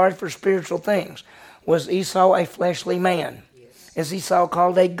disregard for spiritual things, was Esau a fleshly man? Yes. Is Esau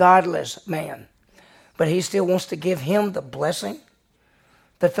called a godless man? But he still wants to give him the blessing.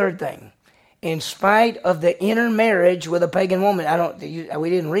 The third thing, in spite of the intermarriage with a pagan woman, we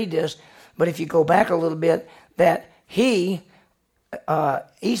didn't read this, but if you go back a little bit, that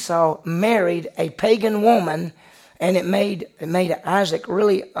Esau married a pagan woman, and it made Isaac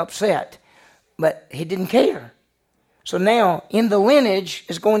really upset, but he didn't care. So now in the lineage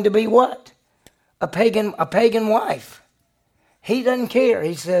is going to be what? A pagan wife. He doesn't care.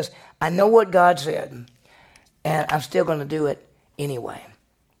 He says, I know what God said, and I'm still going to do it anyway.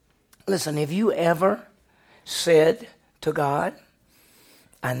 Listen, have you ever said to God,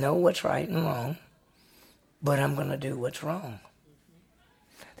 I know what's right and wrong, but I'm going to do what's wrong?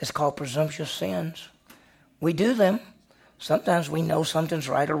 That's called presumptuous sins. We do them. Sometimes we know something's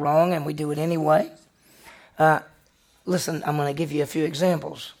right or wrong, and we do it anyway. Listen, I'm going to give you a few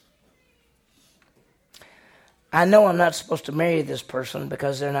examples. I know I'm not supposed to marry this person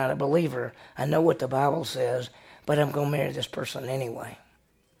because they're not a believer. I know what the Bible says, but I'm going to marry this person anyway.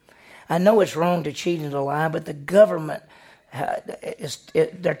 I know it's wrong to cheat and to lie, but the government,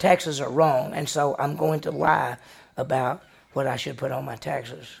 their taxes are wrong, and so I'm going to lie about what I should put on my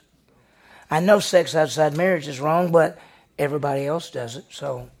taxes. I know sex outside marriage is wrong, but everybody else does it,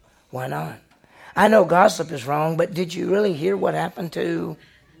 so why not? I know gossip is wrong, but did you really hear what happened to...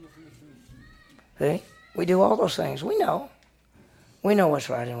 See? We do all those things. We know. We know what's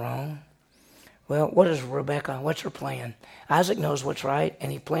right and wrong. Well, what is Rebekah? What's her plan? Isaac knows what's right, and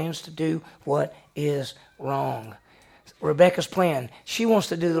he plans to do what is wrong. Rebekah's plan. She wants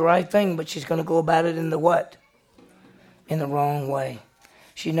to do the right thing, but she's going to go about it in the what? In the wrong way.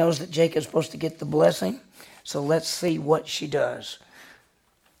 She knows that Jacob's supposed to get the blessing, so let's see what she does.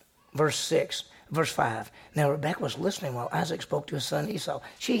 Verse 5. Now Rebekah was listening while Isaac spoke to his son Esau.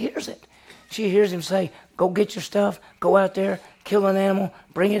 She hears it. She hears him say, go get your stuff, go out there, kill an animal,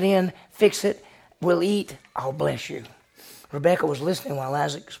 bring it in, fix it, we'll eat, I'll bless you. Rebekah was listening while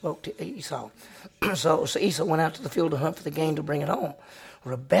Isaac spoke to Esau. So Esau went out to the field to hunt for the game to bring it home.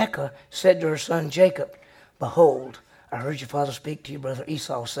 Rebekah said to her son Jacob, "Behold, I heard your father speak to your brother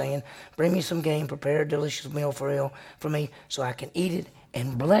Esau, saying, 'Bring me some game, prepare a delicious meal for me, so I can eat it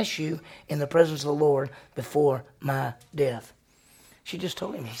and bless you in the presence of the Lord before my death.'" She just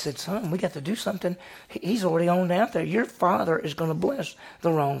told him. He said, "Son, we got to do something. He's already on down there. Your father is going to bless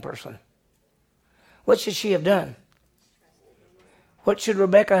the wrong person." What should she have done? What should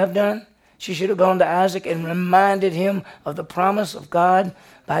Rebekah have done? She should have gone to Isaac and reminded him of the promise of God,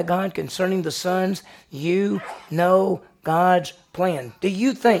 by God, concerning the sons. You know God's plan. Do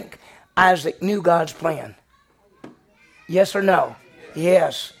you think Isaac knew God's plan? Yes or no?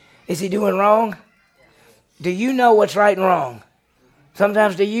 Yes. Is he doing wrong? Do you know what's right and wrong?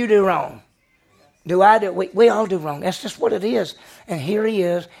 Sometimes do you do wrong? Do I do? We all do wrong. That's just what it is. And here he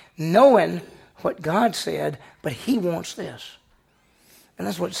is, knowing what God said, but he wants this. And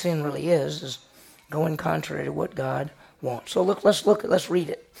that's what sin really is going contrary to what God wants. So let's read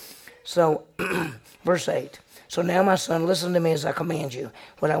it. So, verse 8. "So now, my son, listen to me as I command you.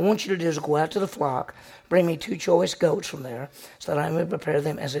 What I want you to do is go out to the flock, bring me 2 choice goats from there, so that I may prepare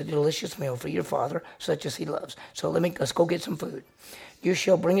them as a delicious meal for your father, such as he loves. So let's go get some food. You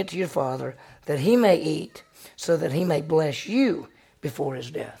shall bring it to your father, that he may eat, so that he may bless you before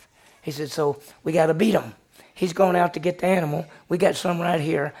his death." He said, so we got to beat him. He's going out to get the animal. We got some right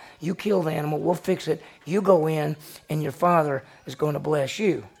here. You kill the animal. We'll fix it. You go in, and your father is going to bless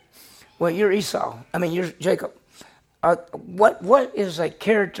you. Well, you're you're Jacob. What is a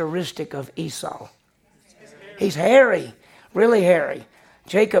characteristic of Esau? He's hairy, really hairy.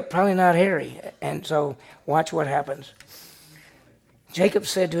 Jacob, probably not hairy. And so watch what happens. Jacob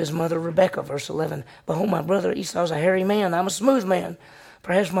said to his mother Rebekah, verse 11, "Behold, my brother Esau is a hairy man. I'm a smooth man.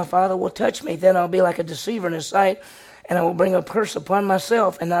 Perhaps my father will touch me. Then I'll be like a deceiver in his sight, and I will bring a curse upon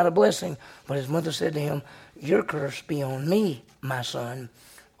myself and not a blessing." But his mother said to him, "Your curse be on me, my son.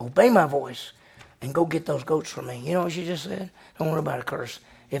 Obey my voice and go get those goats for me." You know what she just said? Don't worry about a curse.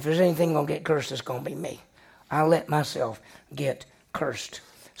 If there's anything going to get cursed, it's going to be me. I'll let myself get cursed.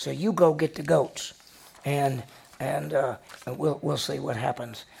 So you go get the goats, and we'll see what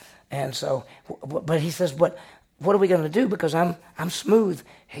happens. And so, but he says, "What are we going to do? Because I'm smooth.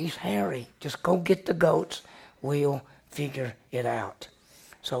 He's hairy. Just go get the goats. We'll figure it out."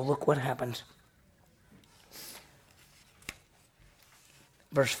 So look what happens.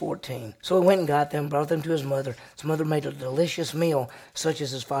 Verse 14. "So he went and got them, brought them to his mother. His mother made a delicious meal, such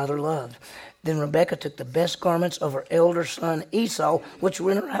as his father loved. Then Rebekah took the best garments of her elder son Esau, which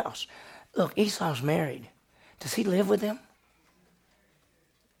were in her house." Look, Esau's married. Does he live with them?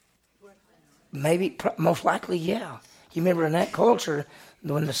 Maybe, most likely, yeah. You remember in that culture,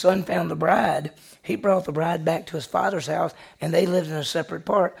 when the son found the bride, he brought the bride back to his father's house, and they lived in a separate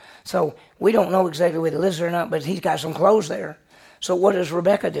part. So we don't know exactly whether he lives there or not, but he's got some clothes there. So what does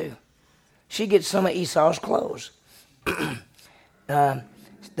Rebekah do? She gets some of Esau's clothes that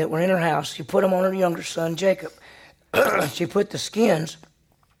were in her house. She put them on her younger son, Jacob. She put the skins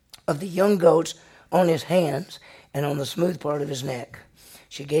of the young goats on his hands and on the smooth part of his neck.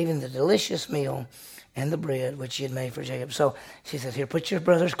 She gave him the delicious meal and the bread which she had made for Jacob. So she says, "Here, put your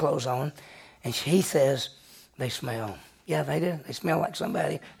brother's clothes on." And he says, "They smell." Yeah, they do. They smell like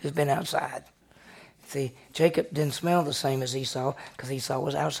somebody who's been outside. See, Jacob didn't smell the same as Esau, because Esau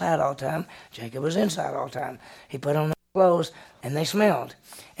was outside all the time. Jacob was inside all the time. He put on the clothes, and they smelled.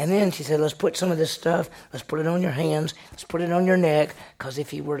 And then she said, "Let's put some of this stuff, let's put it on your hands, let's put it on your neck, because if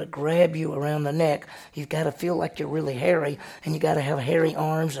he were to grab you around the neck, you've got to feel like you're really hairy, and you got to have hairy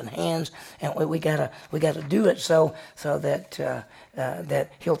arms and hands, and we got to do it so that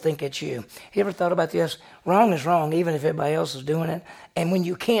that he'll think it's you." You ever thought about this? Wrong is wrong, even if everybody else is doing it. And when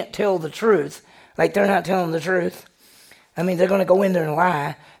you can't tell the truth, like they're not telling the truth, I mean, they're going to go in there and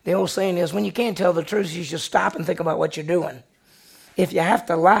lie. The old saying is, when you can't tell the truth, you just stop and think about what you're doing. If you have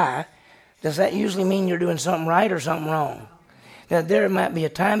to lie, does that usually mean you're doing something right or something wrong? Now, there might be a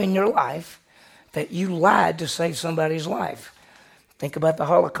time in your life that you lied to save somebody's life. Think about the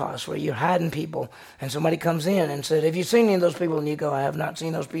Holocaust, where you're hiding people, and somebody comes in and said, "Have you seen any of those people?" And you go, "I have not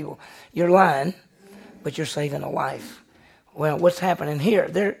seen those people." You're lying, but you're saving a life. Well, what's happening here?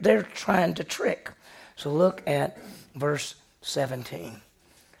 They're trying to trick. So look at verse 17.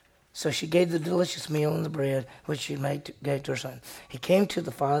 "So she gave the delicious meal and the bread which she gave to her son. He came to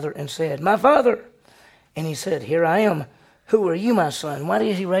the father and said, 'My father.' And he said, 'Here I am. Who are you, my son?'" Why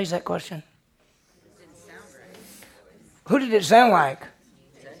did he raise that question? It didn't sound right. Who did it sound like?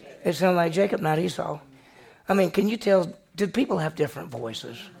 It sounded like Jacob, not Esau. I mean, can you tell, did people have different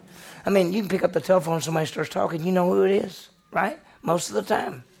voices? I mean, you can pick up the telephone and somebody starts talking, you know who it is? right? Most of the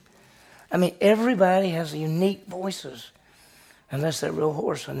time. I mean, everybody has unique voices, unless they're real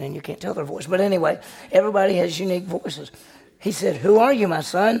hoarse, and then you can't tell their voice. But anyway, everybody has unique voices. He said, "Who are you, my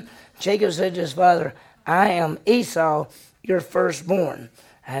son?" Jacob said to his father, "I am Esau, your firstborn.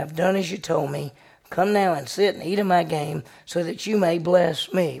 I have done as you told me. Come now and sit and eat of my game so that you may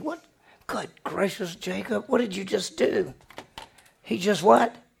bless me." What? Good gracious, Jacob, what did you just do? He just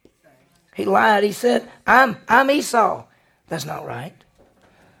what? He lied. He said, I'm Esau. That's not right.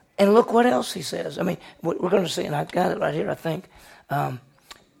 And look what else he says. I mean, we're going to see, and I've got it right here, I think.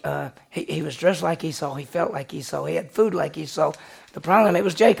 He was dressed like Esau. He felt like Esau. He had food like Esau. The problem, it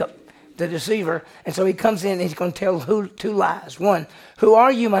was Jacob, the deceiver. And so he comes in and he's going to tell two lies. One, "Who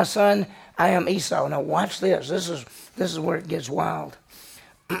are you, my son? I am Esau." Now watch this. This is where it gets wild.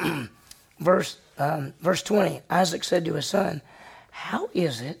 Verse 20, Isaac said to his son, "How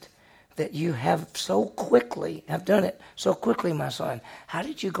is it that you have done it so quickly, my son? How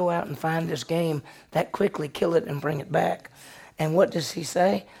did you go out and find this game that quickly, kill it, and bring it back?" And what does he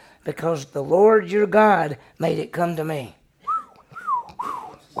say? "Because the Lord your God made it come to me."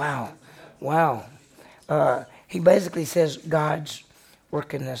 Wow. He basically says God's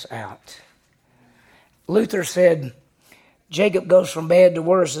working this out. Luther said, Jacob goes from bad to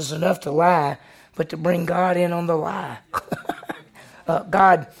worse. It's enough to lie, but to bring God in on the lie.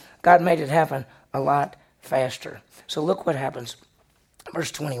 God made it happen a lot faster. So look what happens.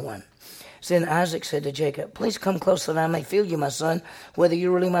 Verse 21. Then Isaac said to Jacob, "Please come close that I may feel you, my son, whether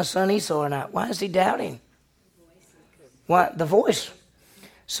you're really my son Esau or not." Why is he doubting? Why? The voice.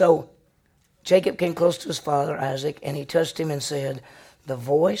 So Jacob came close to his father Isaac, and he touched him and said, "The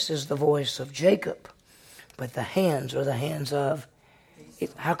voice is the voice of Jacob, but the hands are the hands of..."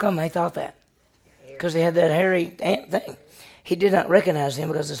 How come they thought that? Because he had that hairy thing. He did not recognize him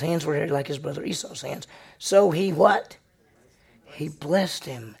because his hands were hairy like his brother Esau's hands. So he what? He blessed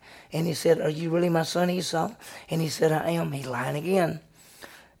him. And he said, "Are you really my son Esau?" And he said, "I am." He lied again.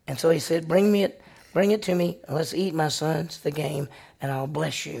 And so he said, Bring it to me. Let's eat, my sons, the game, and I'll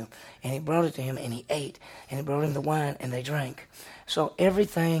bless you." And he brought it to him, and he ate. And he brought him the wine, and they drank. So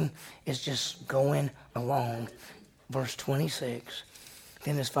everything is just going along. Verse 26.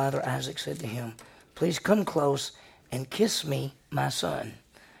 Then his father Isaac said to him, "Please come close and kiss me, my son."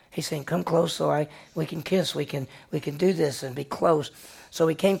 He's saying, "Come close so we can kiss. We can do this and be close." So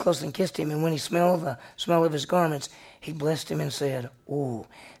he came close and kissed him, and when he smelled the smell of his garments, he blessed him and said, "Oh,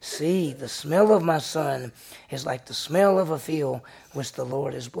 see, the smell of my son is like the smell of a field which the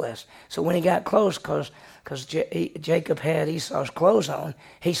Lord has blessed." So when he got close, because Jacob had Esau's clothes on,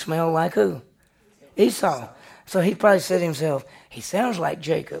 he smelled like who? Esau. So he probably said to himself, he sounds like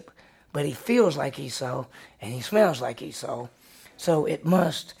Jacob, but he feels like Esau, and he smells like Esau. So it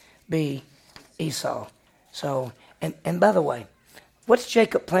must be Esau. So, and by the way, what's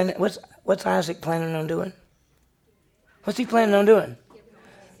Jacob planning? What's Isaac planning on doing? What's he planning on doing?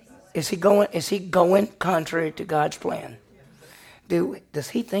 Is he going contrary to God's plan? Does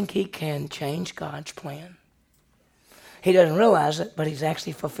he think he can change God's plan? He doesn't realize it, but he's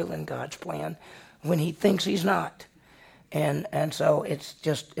actually fulfilling God's plan when he thinks he's not. And so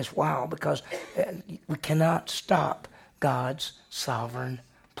it's wild because we cannot stop God's sovereign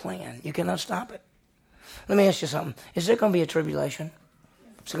plan. You cannot stop it. Let me ask you something. Is there going to be a tribulation?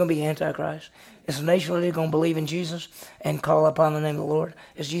 Is there going to be Antichrist? Is the nation really going to believe in Jesus and call upon the name of the Lord?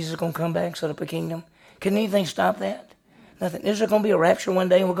 Is Jesus going to come back, set up a kingdom? Can anything stop that? Nothing. Is there going to be a rapture one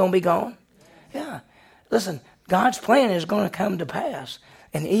day and we're going to be gone? Yeah. Listen, God's plan is going to come to pass.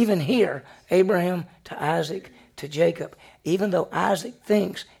 And even here, Abraham to Isaac to Jacob, even though Isaac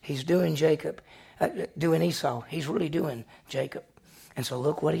thinks he's doing Esau, he's really doing Jacob. And so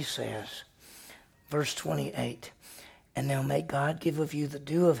look what he says. Verse 28. "And now may God give of you the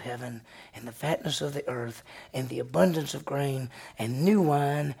dew of heaven and the fatness of the earth and the abundance of grain and new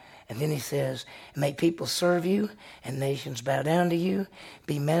wine." And then he says, "May people serve you and nations bow down to you.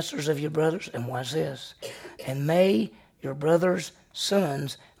 Be masters of your brothers." And watch this. "And may your brothers'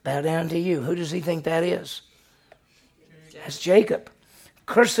 sons bow down to you." Who does he think that is? That's Jacob.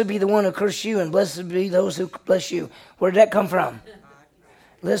 "Cursed be the one who cursed you, and blessed be those who bless you." Where did that come from?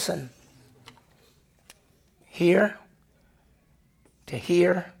 Listen. Here to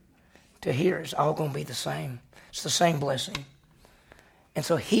here to here is all going to be the same. It's the same blessing. And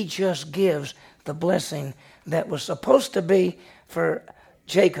so he just gives the blessing that was supposed to be for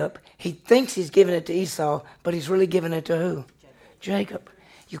Jacob. He thinks he's giving it to Esau, but he's really giving it to who? Jacob.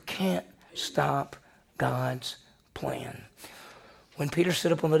 You can't stop God's plan. When Peter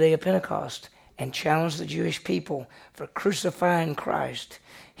stood up on the day of Pentecost and challenged the Jewish people for crucifying Christ,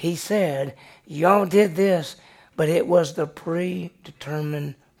 he said, "Y'all did this But it was the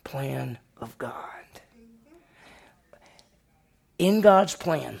predetermined plan of God. In God's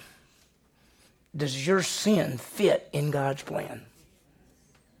plan, does your sin fit in God's plan?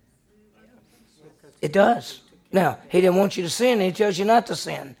 It does. Now, He didn't want you to sin. He tells you not to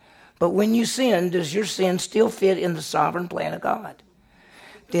sin. But when you sin, does your sin still fit in the sovereign plan of God?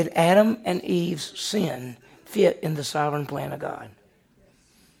 Did Adam and Eve's sin fit in the sovereign plan of God?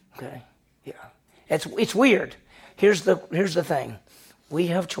 Okay, yeah. It's weird. Here's the thing. We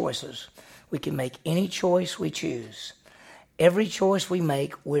have choices. We can make any choice we choose. Every choice we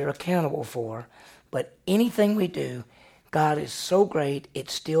make, we're accountable for. But anything we do, God is so great, it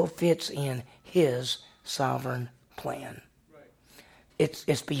still fits in His sovereign plan.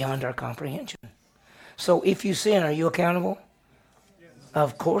 It's beyond our comprehension. So if you sin, are you accountable?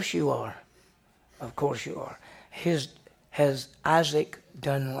 Of course you are. Of course you are. Has Isaac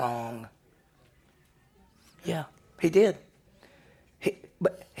done wrong? Yeah, he did.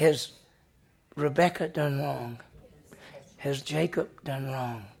 But has Rebekah done wrong? Has Jacob done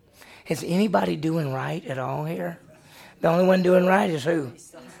wrong? Is anybody doing right at all here? The only one doing right is who?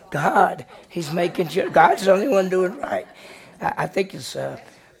 God. He's making sure. God's the only one doing right. I think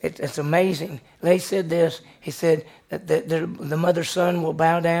it's amazing. They said this. He said that the mother's son will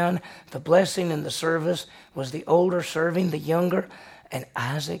bow down. The blessing in the service was the older serving the younger. And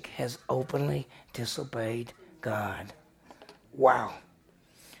Isaac has openly disobeyed God. Wow.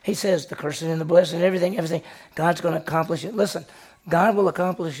 He says the cursing and the blessing, everything. God's going to accomplish it. Listen, God will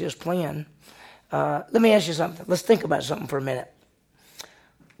accomplish His plan. Let me ask you something. Let's think about something for a minute.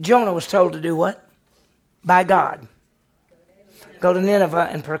 Jonah was told to do what? By God. Go to Nineveh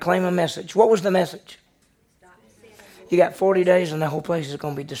and proclaim a message. What was the message? You got 40 days and the whole place is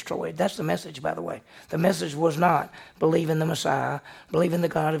going to be destroyed. That's the message, by the way. The message was not believe in the Messiah, believe in the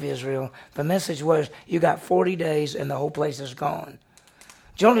God of Israel. The message was you got 40 days and the whole place is gone.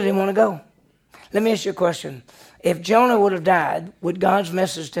 Jonah didn't want to go. Let me ask you a question. If Jonah would have died, would God's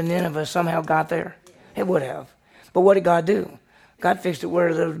message to Nineveh somehow got there? It would have. But what did God do? God fixed it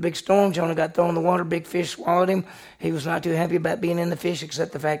where there was a big storm. Jonah got thrown in the water. Big fish swallowed him. He was not too happy about being in the fish,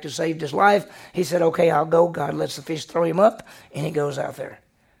 except the fact it saved his life. He said, okay, I'll go. God lets the fish throw him up, and he goes out there.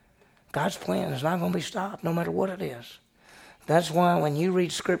 God's plan is not going to be stopped, no matter what it is. That's why when you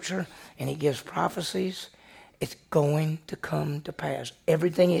read Scripture and He gives prophecies, it's going to come to pass.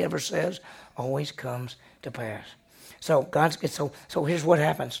 Everything He ever says always comes to pass. So so here's what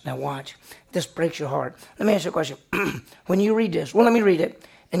happens. Now watch. This breaks your heart. Let me ask you a question. When you read this, well, let me read it,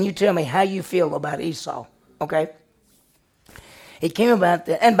 and you tell me how you feel about Esau. Okay? It came about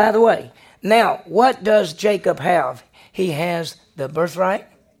that. And by the way, now what does Jacob have? He has the birthright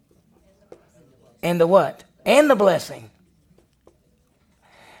and the what? And the blessing.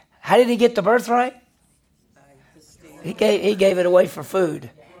 How did he get the birthright? He gave it away for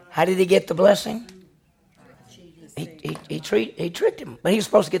food. How did he get the blessing? He tricked him. But he was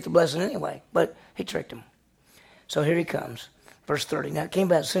supposed to get the blessing anyway. But he tricked him. So here he comes. Verse 30. Now it came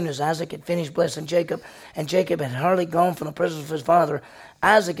about as soon as Isaac had finished blessing Jacob, and Jacob had hardly gone from the presence of his father.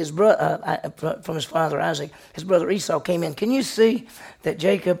 From his father Isaac, his brother Esau came in. Can you see that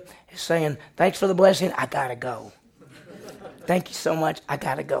Jacob is saying, thanks for the blessing, I got to go. Thank you so much, I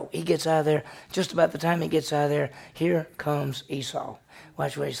got to go. He gets out of there. Just about the time he gets out of there, here comes Esau.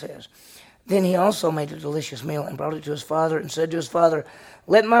 Watch what he says. Then he also made a delicious meal and brought it to his father and said to his father,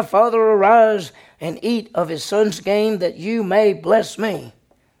 let my father arise and eat of his son's game that you may bless me.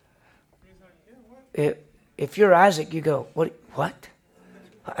 If you're Isaac, you go, what?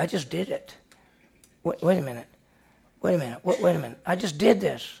 I just did it. Wait a minute. Wait a minute. I just did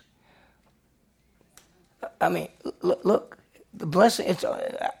this. I mean, look, the blessing. It's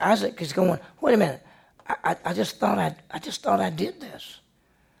Isaac is going. Wait a minute. I just thought I did this.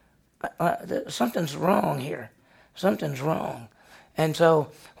 Something's wrong here. Something's wrong. And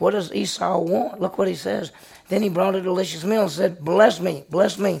so, what does Esau want? Look what he says. Then he brought a delicious meal and said, bless me,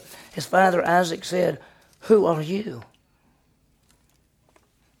 bless me. His father Isaac said, who are you?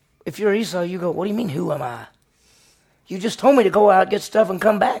 If you're Esau, you go, what do you mean, who am I? You just told me to go out, get stuff, and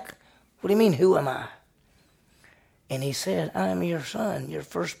come back. What do you mean, who am I? And he said, I am your son, your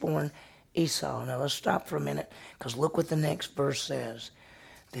firstborn Esau. Now let's stop for a minute, because look what the next verse says.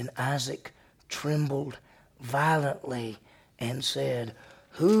 Then Isaac trembled violently and said,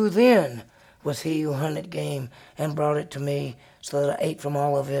 who then was he who hunted game and brought it to me so that I ate from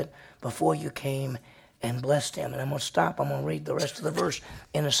all of it before you came and blessed him? And I'm going to stop. I'm going to read the rest of the verse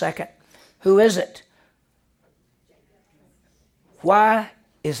in a second. Who is it? Why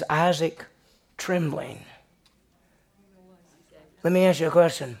is Isaac trembling? Let me ask you a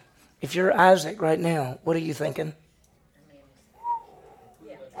question. If you're Isaac right now, what are you thinking?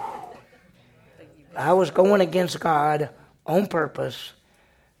 I was going against God on purpose,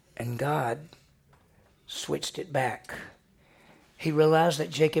 and God switched it back. He realized that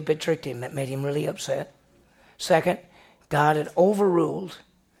Jacob had tricked him. That made him really upset. Second, God had overruled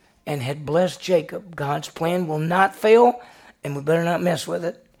and had blessed Jacob. God's plan will not fail, and we better not mess with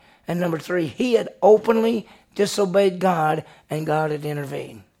it. And number three, he had openly disobeyed God, and God had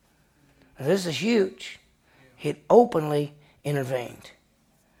intervened. Now, this is huge. He had openly intervened.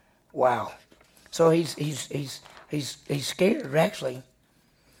 Wow. So he's scared, actually.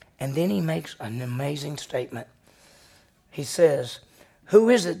 And then he makes an amazing statement. He says, who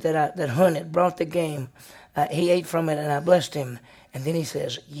is it that hunted, brought the game? He ate from it, and I blessed him. And then he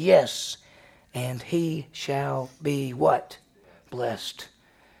says, yes, and he shall be what? Blessed.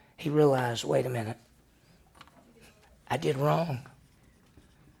 He realized, wait a minute, I did wrong.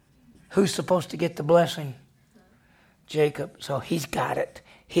 Who's supposed to get the blessing? Jacob. So he's got it.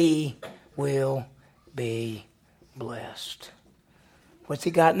 He will be blessed. What's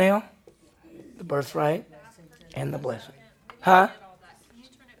he got now? The birthright and the blessing. Huh?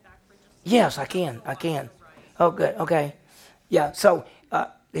 Yes, I can. Oh, good. Okay. Yeah, so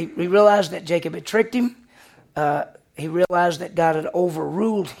he realized that Jacob had tricked him. He realized that God had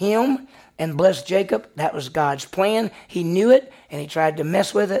overruled him and blessed Jacob. That was God's plan. He knew it, and he tried to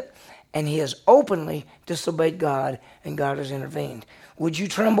mess with it. And he has openly disobeyed God, and God has intervened. Would you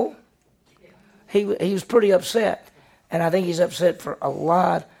tremble? He was pretty upset, and I think he's upset for a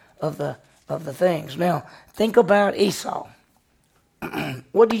lot of the things. Now, think about Esau.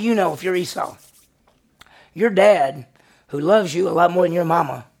 What do you know if you're Esau? Your dad, who loves you a lot more than your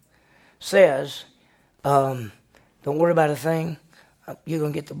mama, says, don't worry about a thing. You're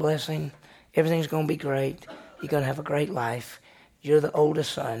going to get the blessing. Everything's going to be great. You're going to have a great life. You're the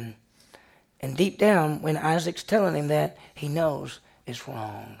oldest son. And deep down, when Isaac's telling him that, he knows it's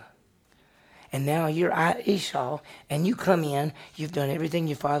wrong. And now you're Esau, and you come in, you've done everything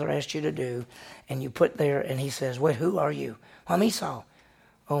your father asked you to do, and you put there, and he says, wait, who are you? Well, I'm Esau.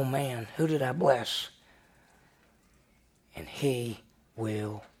 Oh, man, who did I bless? And he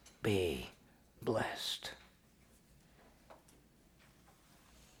will be blessed.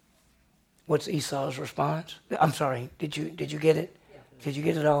 What's Esau's response? I'm sorry, did you get it? Did you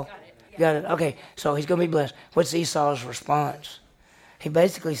get it all? You got it? Okay, so he's going to be blessed. What's Esau's response? He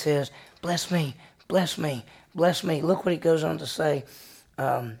basically says, bless me, bless me, bless me. Look what he goes on to say.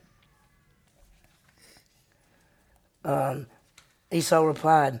 Esau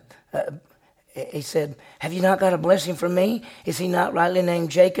replied, he said, have you not got a blessing from me? Is he not rightly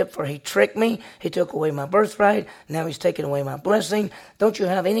named Jacob? For he tricked me. He took away my birthright. Now he's taken away my blessing. Don't you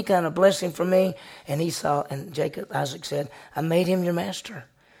have any kind of blessing from me? And Isaac said, I made him your master.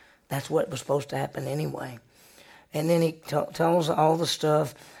 That's what was supposed to happen anyway. And then he tells all the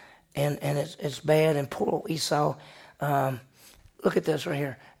stuff, and it's bad. And poor Esau, look at this right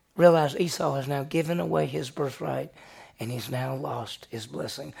here. Realize Esau has now given away his birthright, and he's now lost his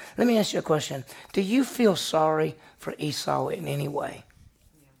blessing. Let me ask you a question. Do you feel sorry for Esau in any way?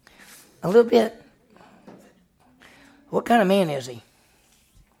 A little bit. What kind of man is he?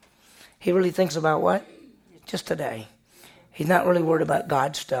 He really thinks about what? Just today. He's not really worried about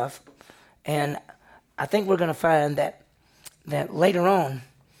God's stuff. And I think we're going to find that later on,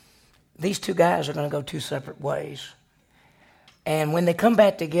 these two guys are going to go two separate ways. And when they come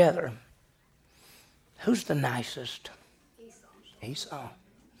back together, who's the nicest? Esau.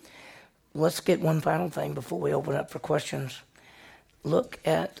 Let's get one final thing before we open up for questions. Look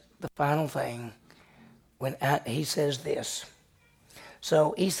at the final thing when he says this.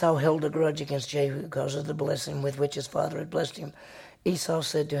 So Esau held a grudge against Jacob because of the blessing with which his father had blessed him. Esau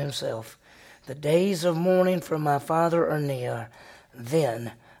said to himself, the days of mourning for my father are near.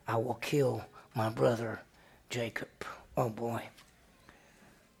 Then I will kill my brother Jacob. Oh boy.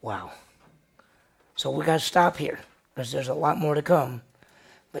 Wow. So we got to stop here because there's a lot more to come.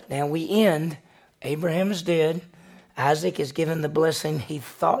 But now we end. Abraham is dead. Isaac is given the blessing he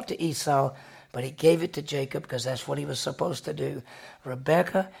thought to Esau, but he gave it to Jacob because that's what he was supposed to do.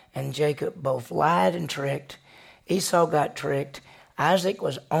 Rebekah and Jacob both lied and tricked. Esau got tricked. Isaac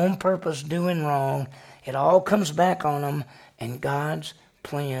was on purpose doing wrong. It all comes back on him, and God's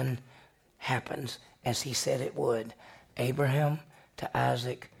plan happens as he said it would. Abraham to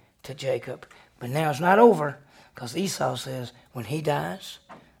Isaac to Jacob. But now it's not over because Esau says, when he dies,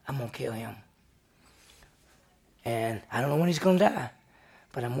 I'm going to kill him. And I don't know when he's going to die,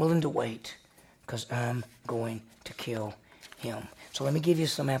 but I'm willing to wait because I'm going to kill him. So let me give you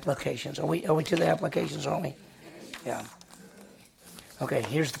some applications. Are we to the applications, aren't we? Yeah. Okay,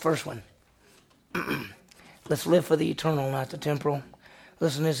 here's the first one. Let's live for the eternal, not the temporal.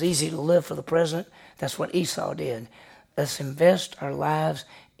 Listen, it's easy to live for the present. That's what Esau did. Let's invest our lives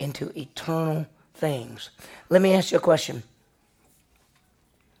into eternal things. Let me ask you a question.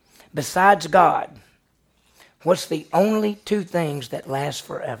 Besides God, what's the only two things that last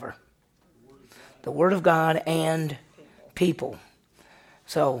forever? The Word of God and people.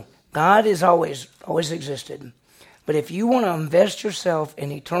 So God has always existed. But if you want to invest yourself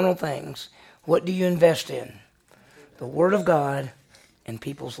in eternal things, what do you invest in? The Word of God and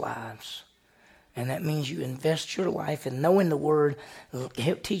people's lives. And that means you invest your life in knowing the Word,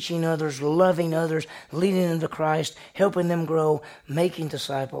 teaching others, loving others, leading them to Christ, helping them grow, making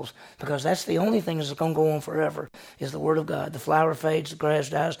disciples. Because that's the only thing that's going to go on forever is the Word of God. The flower fades, the grass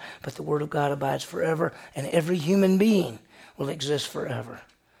dies, but the Word of God abides forever. And every human being will exist forever.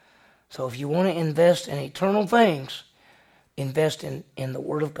 So if you want to invest in eternal things, invest in the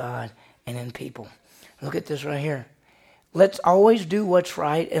Word of God and in people. Look at this right here. Let's always do what's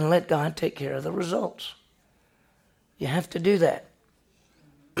right and let God take care of the results. You have to do that.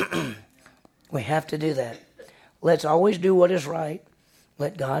 We have to do that. Let's always do what is right.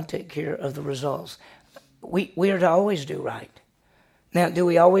 Let God take care of the results. We are to always do right. Now, do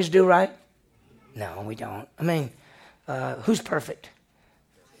we always do right? No, we don't. I mean, who's perfect?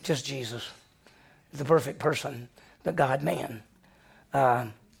 Just Jesus, the perfect person, the God-man.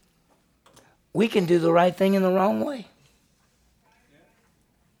 We can do the right thing in the wrong way.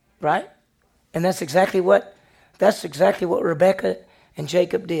 Right? And that's exactly what Rebekah and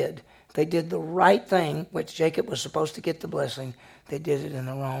Jacob did. They did the right thing, which Jacob was supposed to get the blessing. They did it in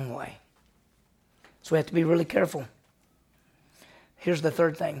the wrong way. So we have to be really careful. Here's the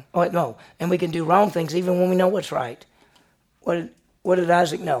third thing. Oh, no. And we can do wrong things even when we know what's right. What did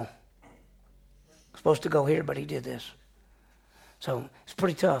Isaac know? Supposed to go here, but he did this. So it's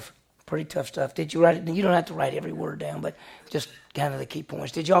pretty tough. Pretty tough stuff. Did you write it? You don't have to write every word down, but just kind of the key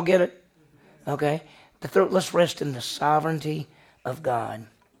points. Did y'all get it? Okay. Let's rest in the sovereignty of God.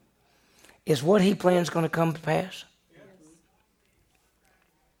 Is what he plans going to come to pass?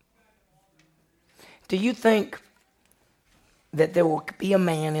 Do you think that there will be a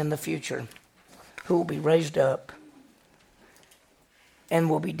man in the future who will be raised up and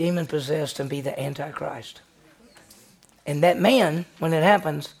will be demon-possessed and be the Antichrist? And that man, when it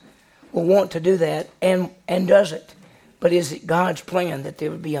happens, will want to do that and does it. But is it God's plan that there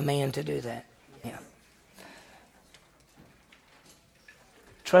would be a man to do that? Yeah.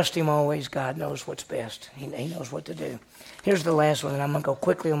 Trust him always. God knows what's best. He knows what to do. Here's the last one, and I'm going to go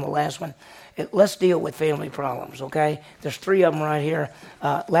quickly on the last one. Let's deal with family problems, okay? There's three of them right here.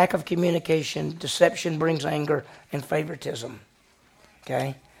 Lack of communication, deception brings anger, and favoritism.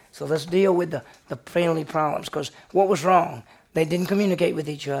 Okay? So let's deal with the family problems, because what was wrong? They didn't communicate with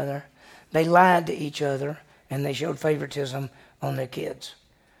each other. They lied to each other, and they showed favoritism on their kids.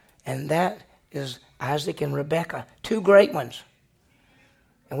 And that is Isaac and Rebekah, two great ones.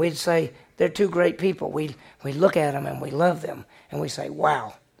 And we'd say, they're two great people. We look at them, and we love them, and we say,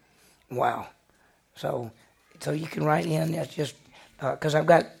 wow, wow. So you can write in, that's just, because I've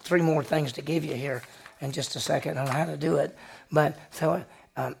got three more things to give you here in just a second on how to do it. But so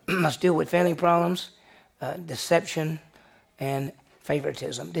let's deal with family problems, deception, and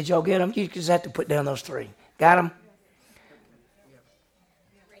favoritism. Did y'all get them? You just have to put down those three. Got them?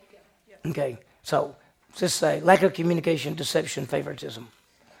 Okay. So just say lack of communication, deception, favoritism.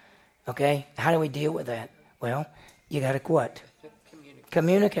 Okay. How do we deal with that? Well, you got to what?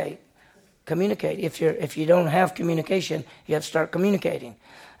 Communicate. If you don't have communication, you have to start communicating.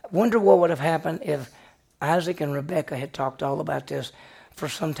 Wonder what would have happened if Isaac and Rebekah had talked all about this for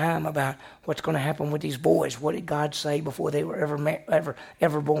some time, about what's going to happen with these boys. What did God say before they were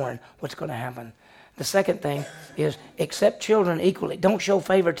ever born? What's going to happen? The second thing is accept children equally. Don't show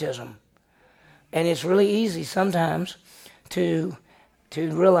favoritism. And it's really easy sometimes to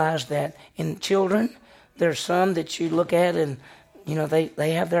realize that in children, there's some that you look at and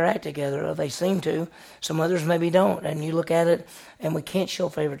they have their act together, or they seem to. Some others maybe don't. And you look at it, and we can't show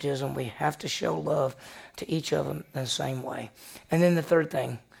favoritism. We have to show love to each of them in the same way. And then the third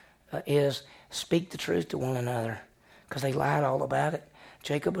thing is speak the truth to one another, because they lied all about it.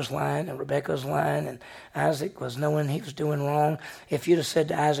 Jacob was lying, and Rebekah was lying, and Isaac was knowing he was doing wrong. If you'd have said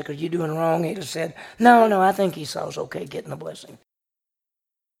to Isaac, are you doing wrong? He'd have said, no, I think Esau's okay getting the blessing.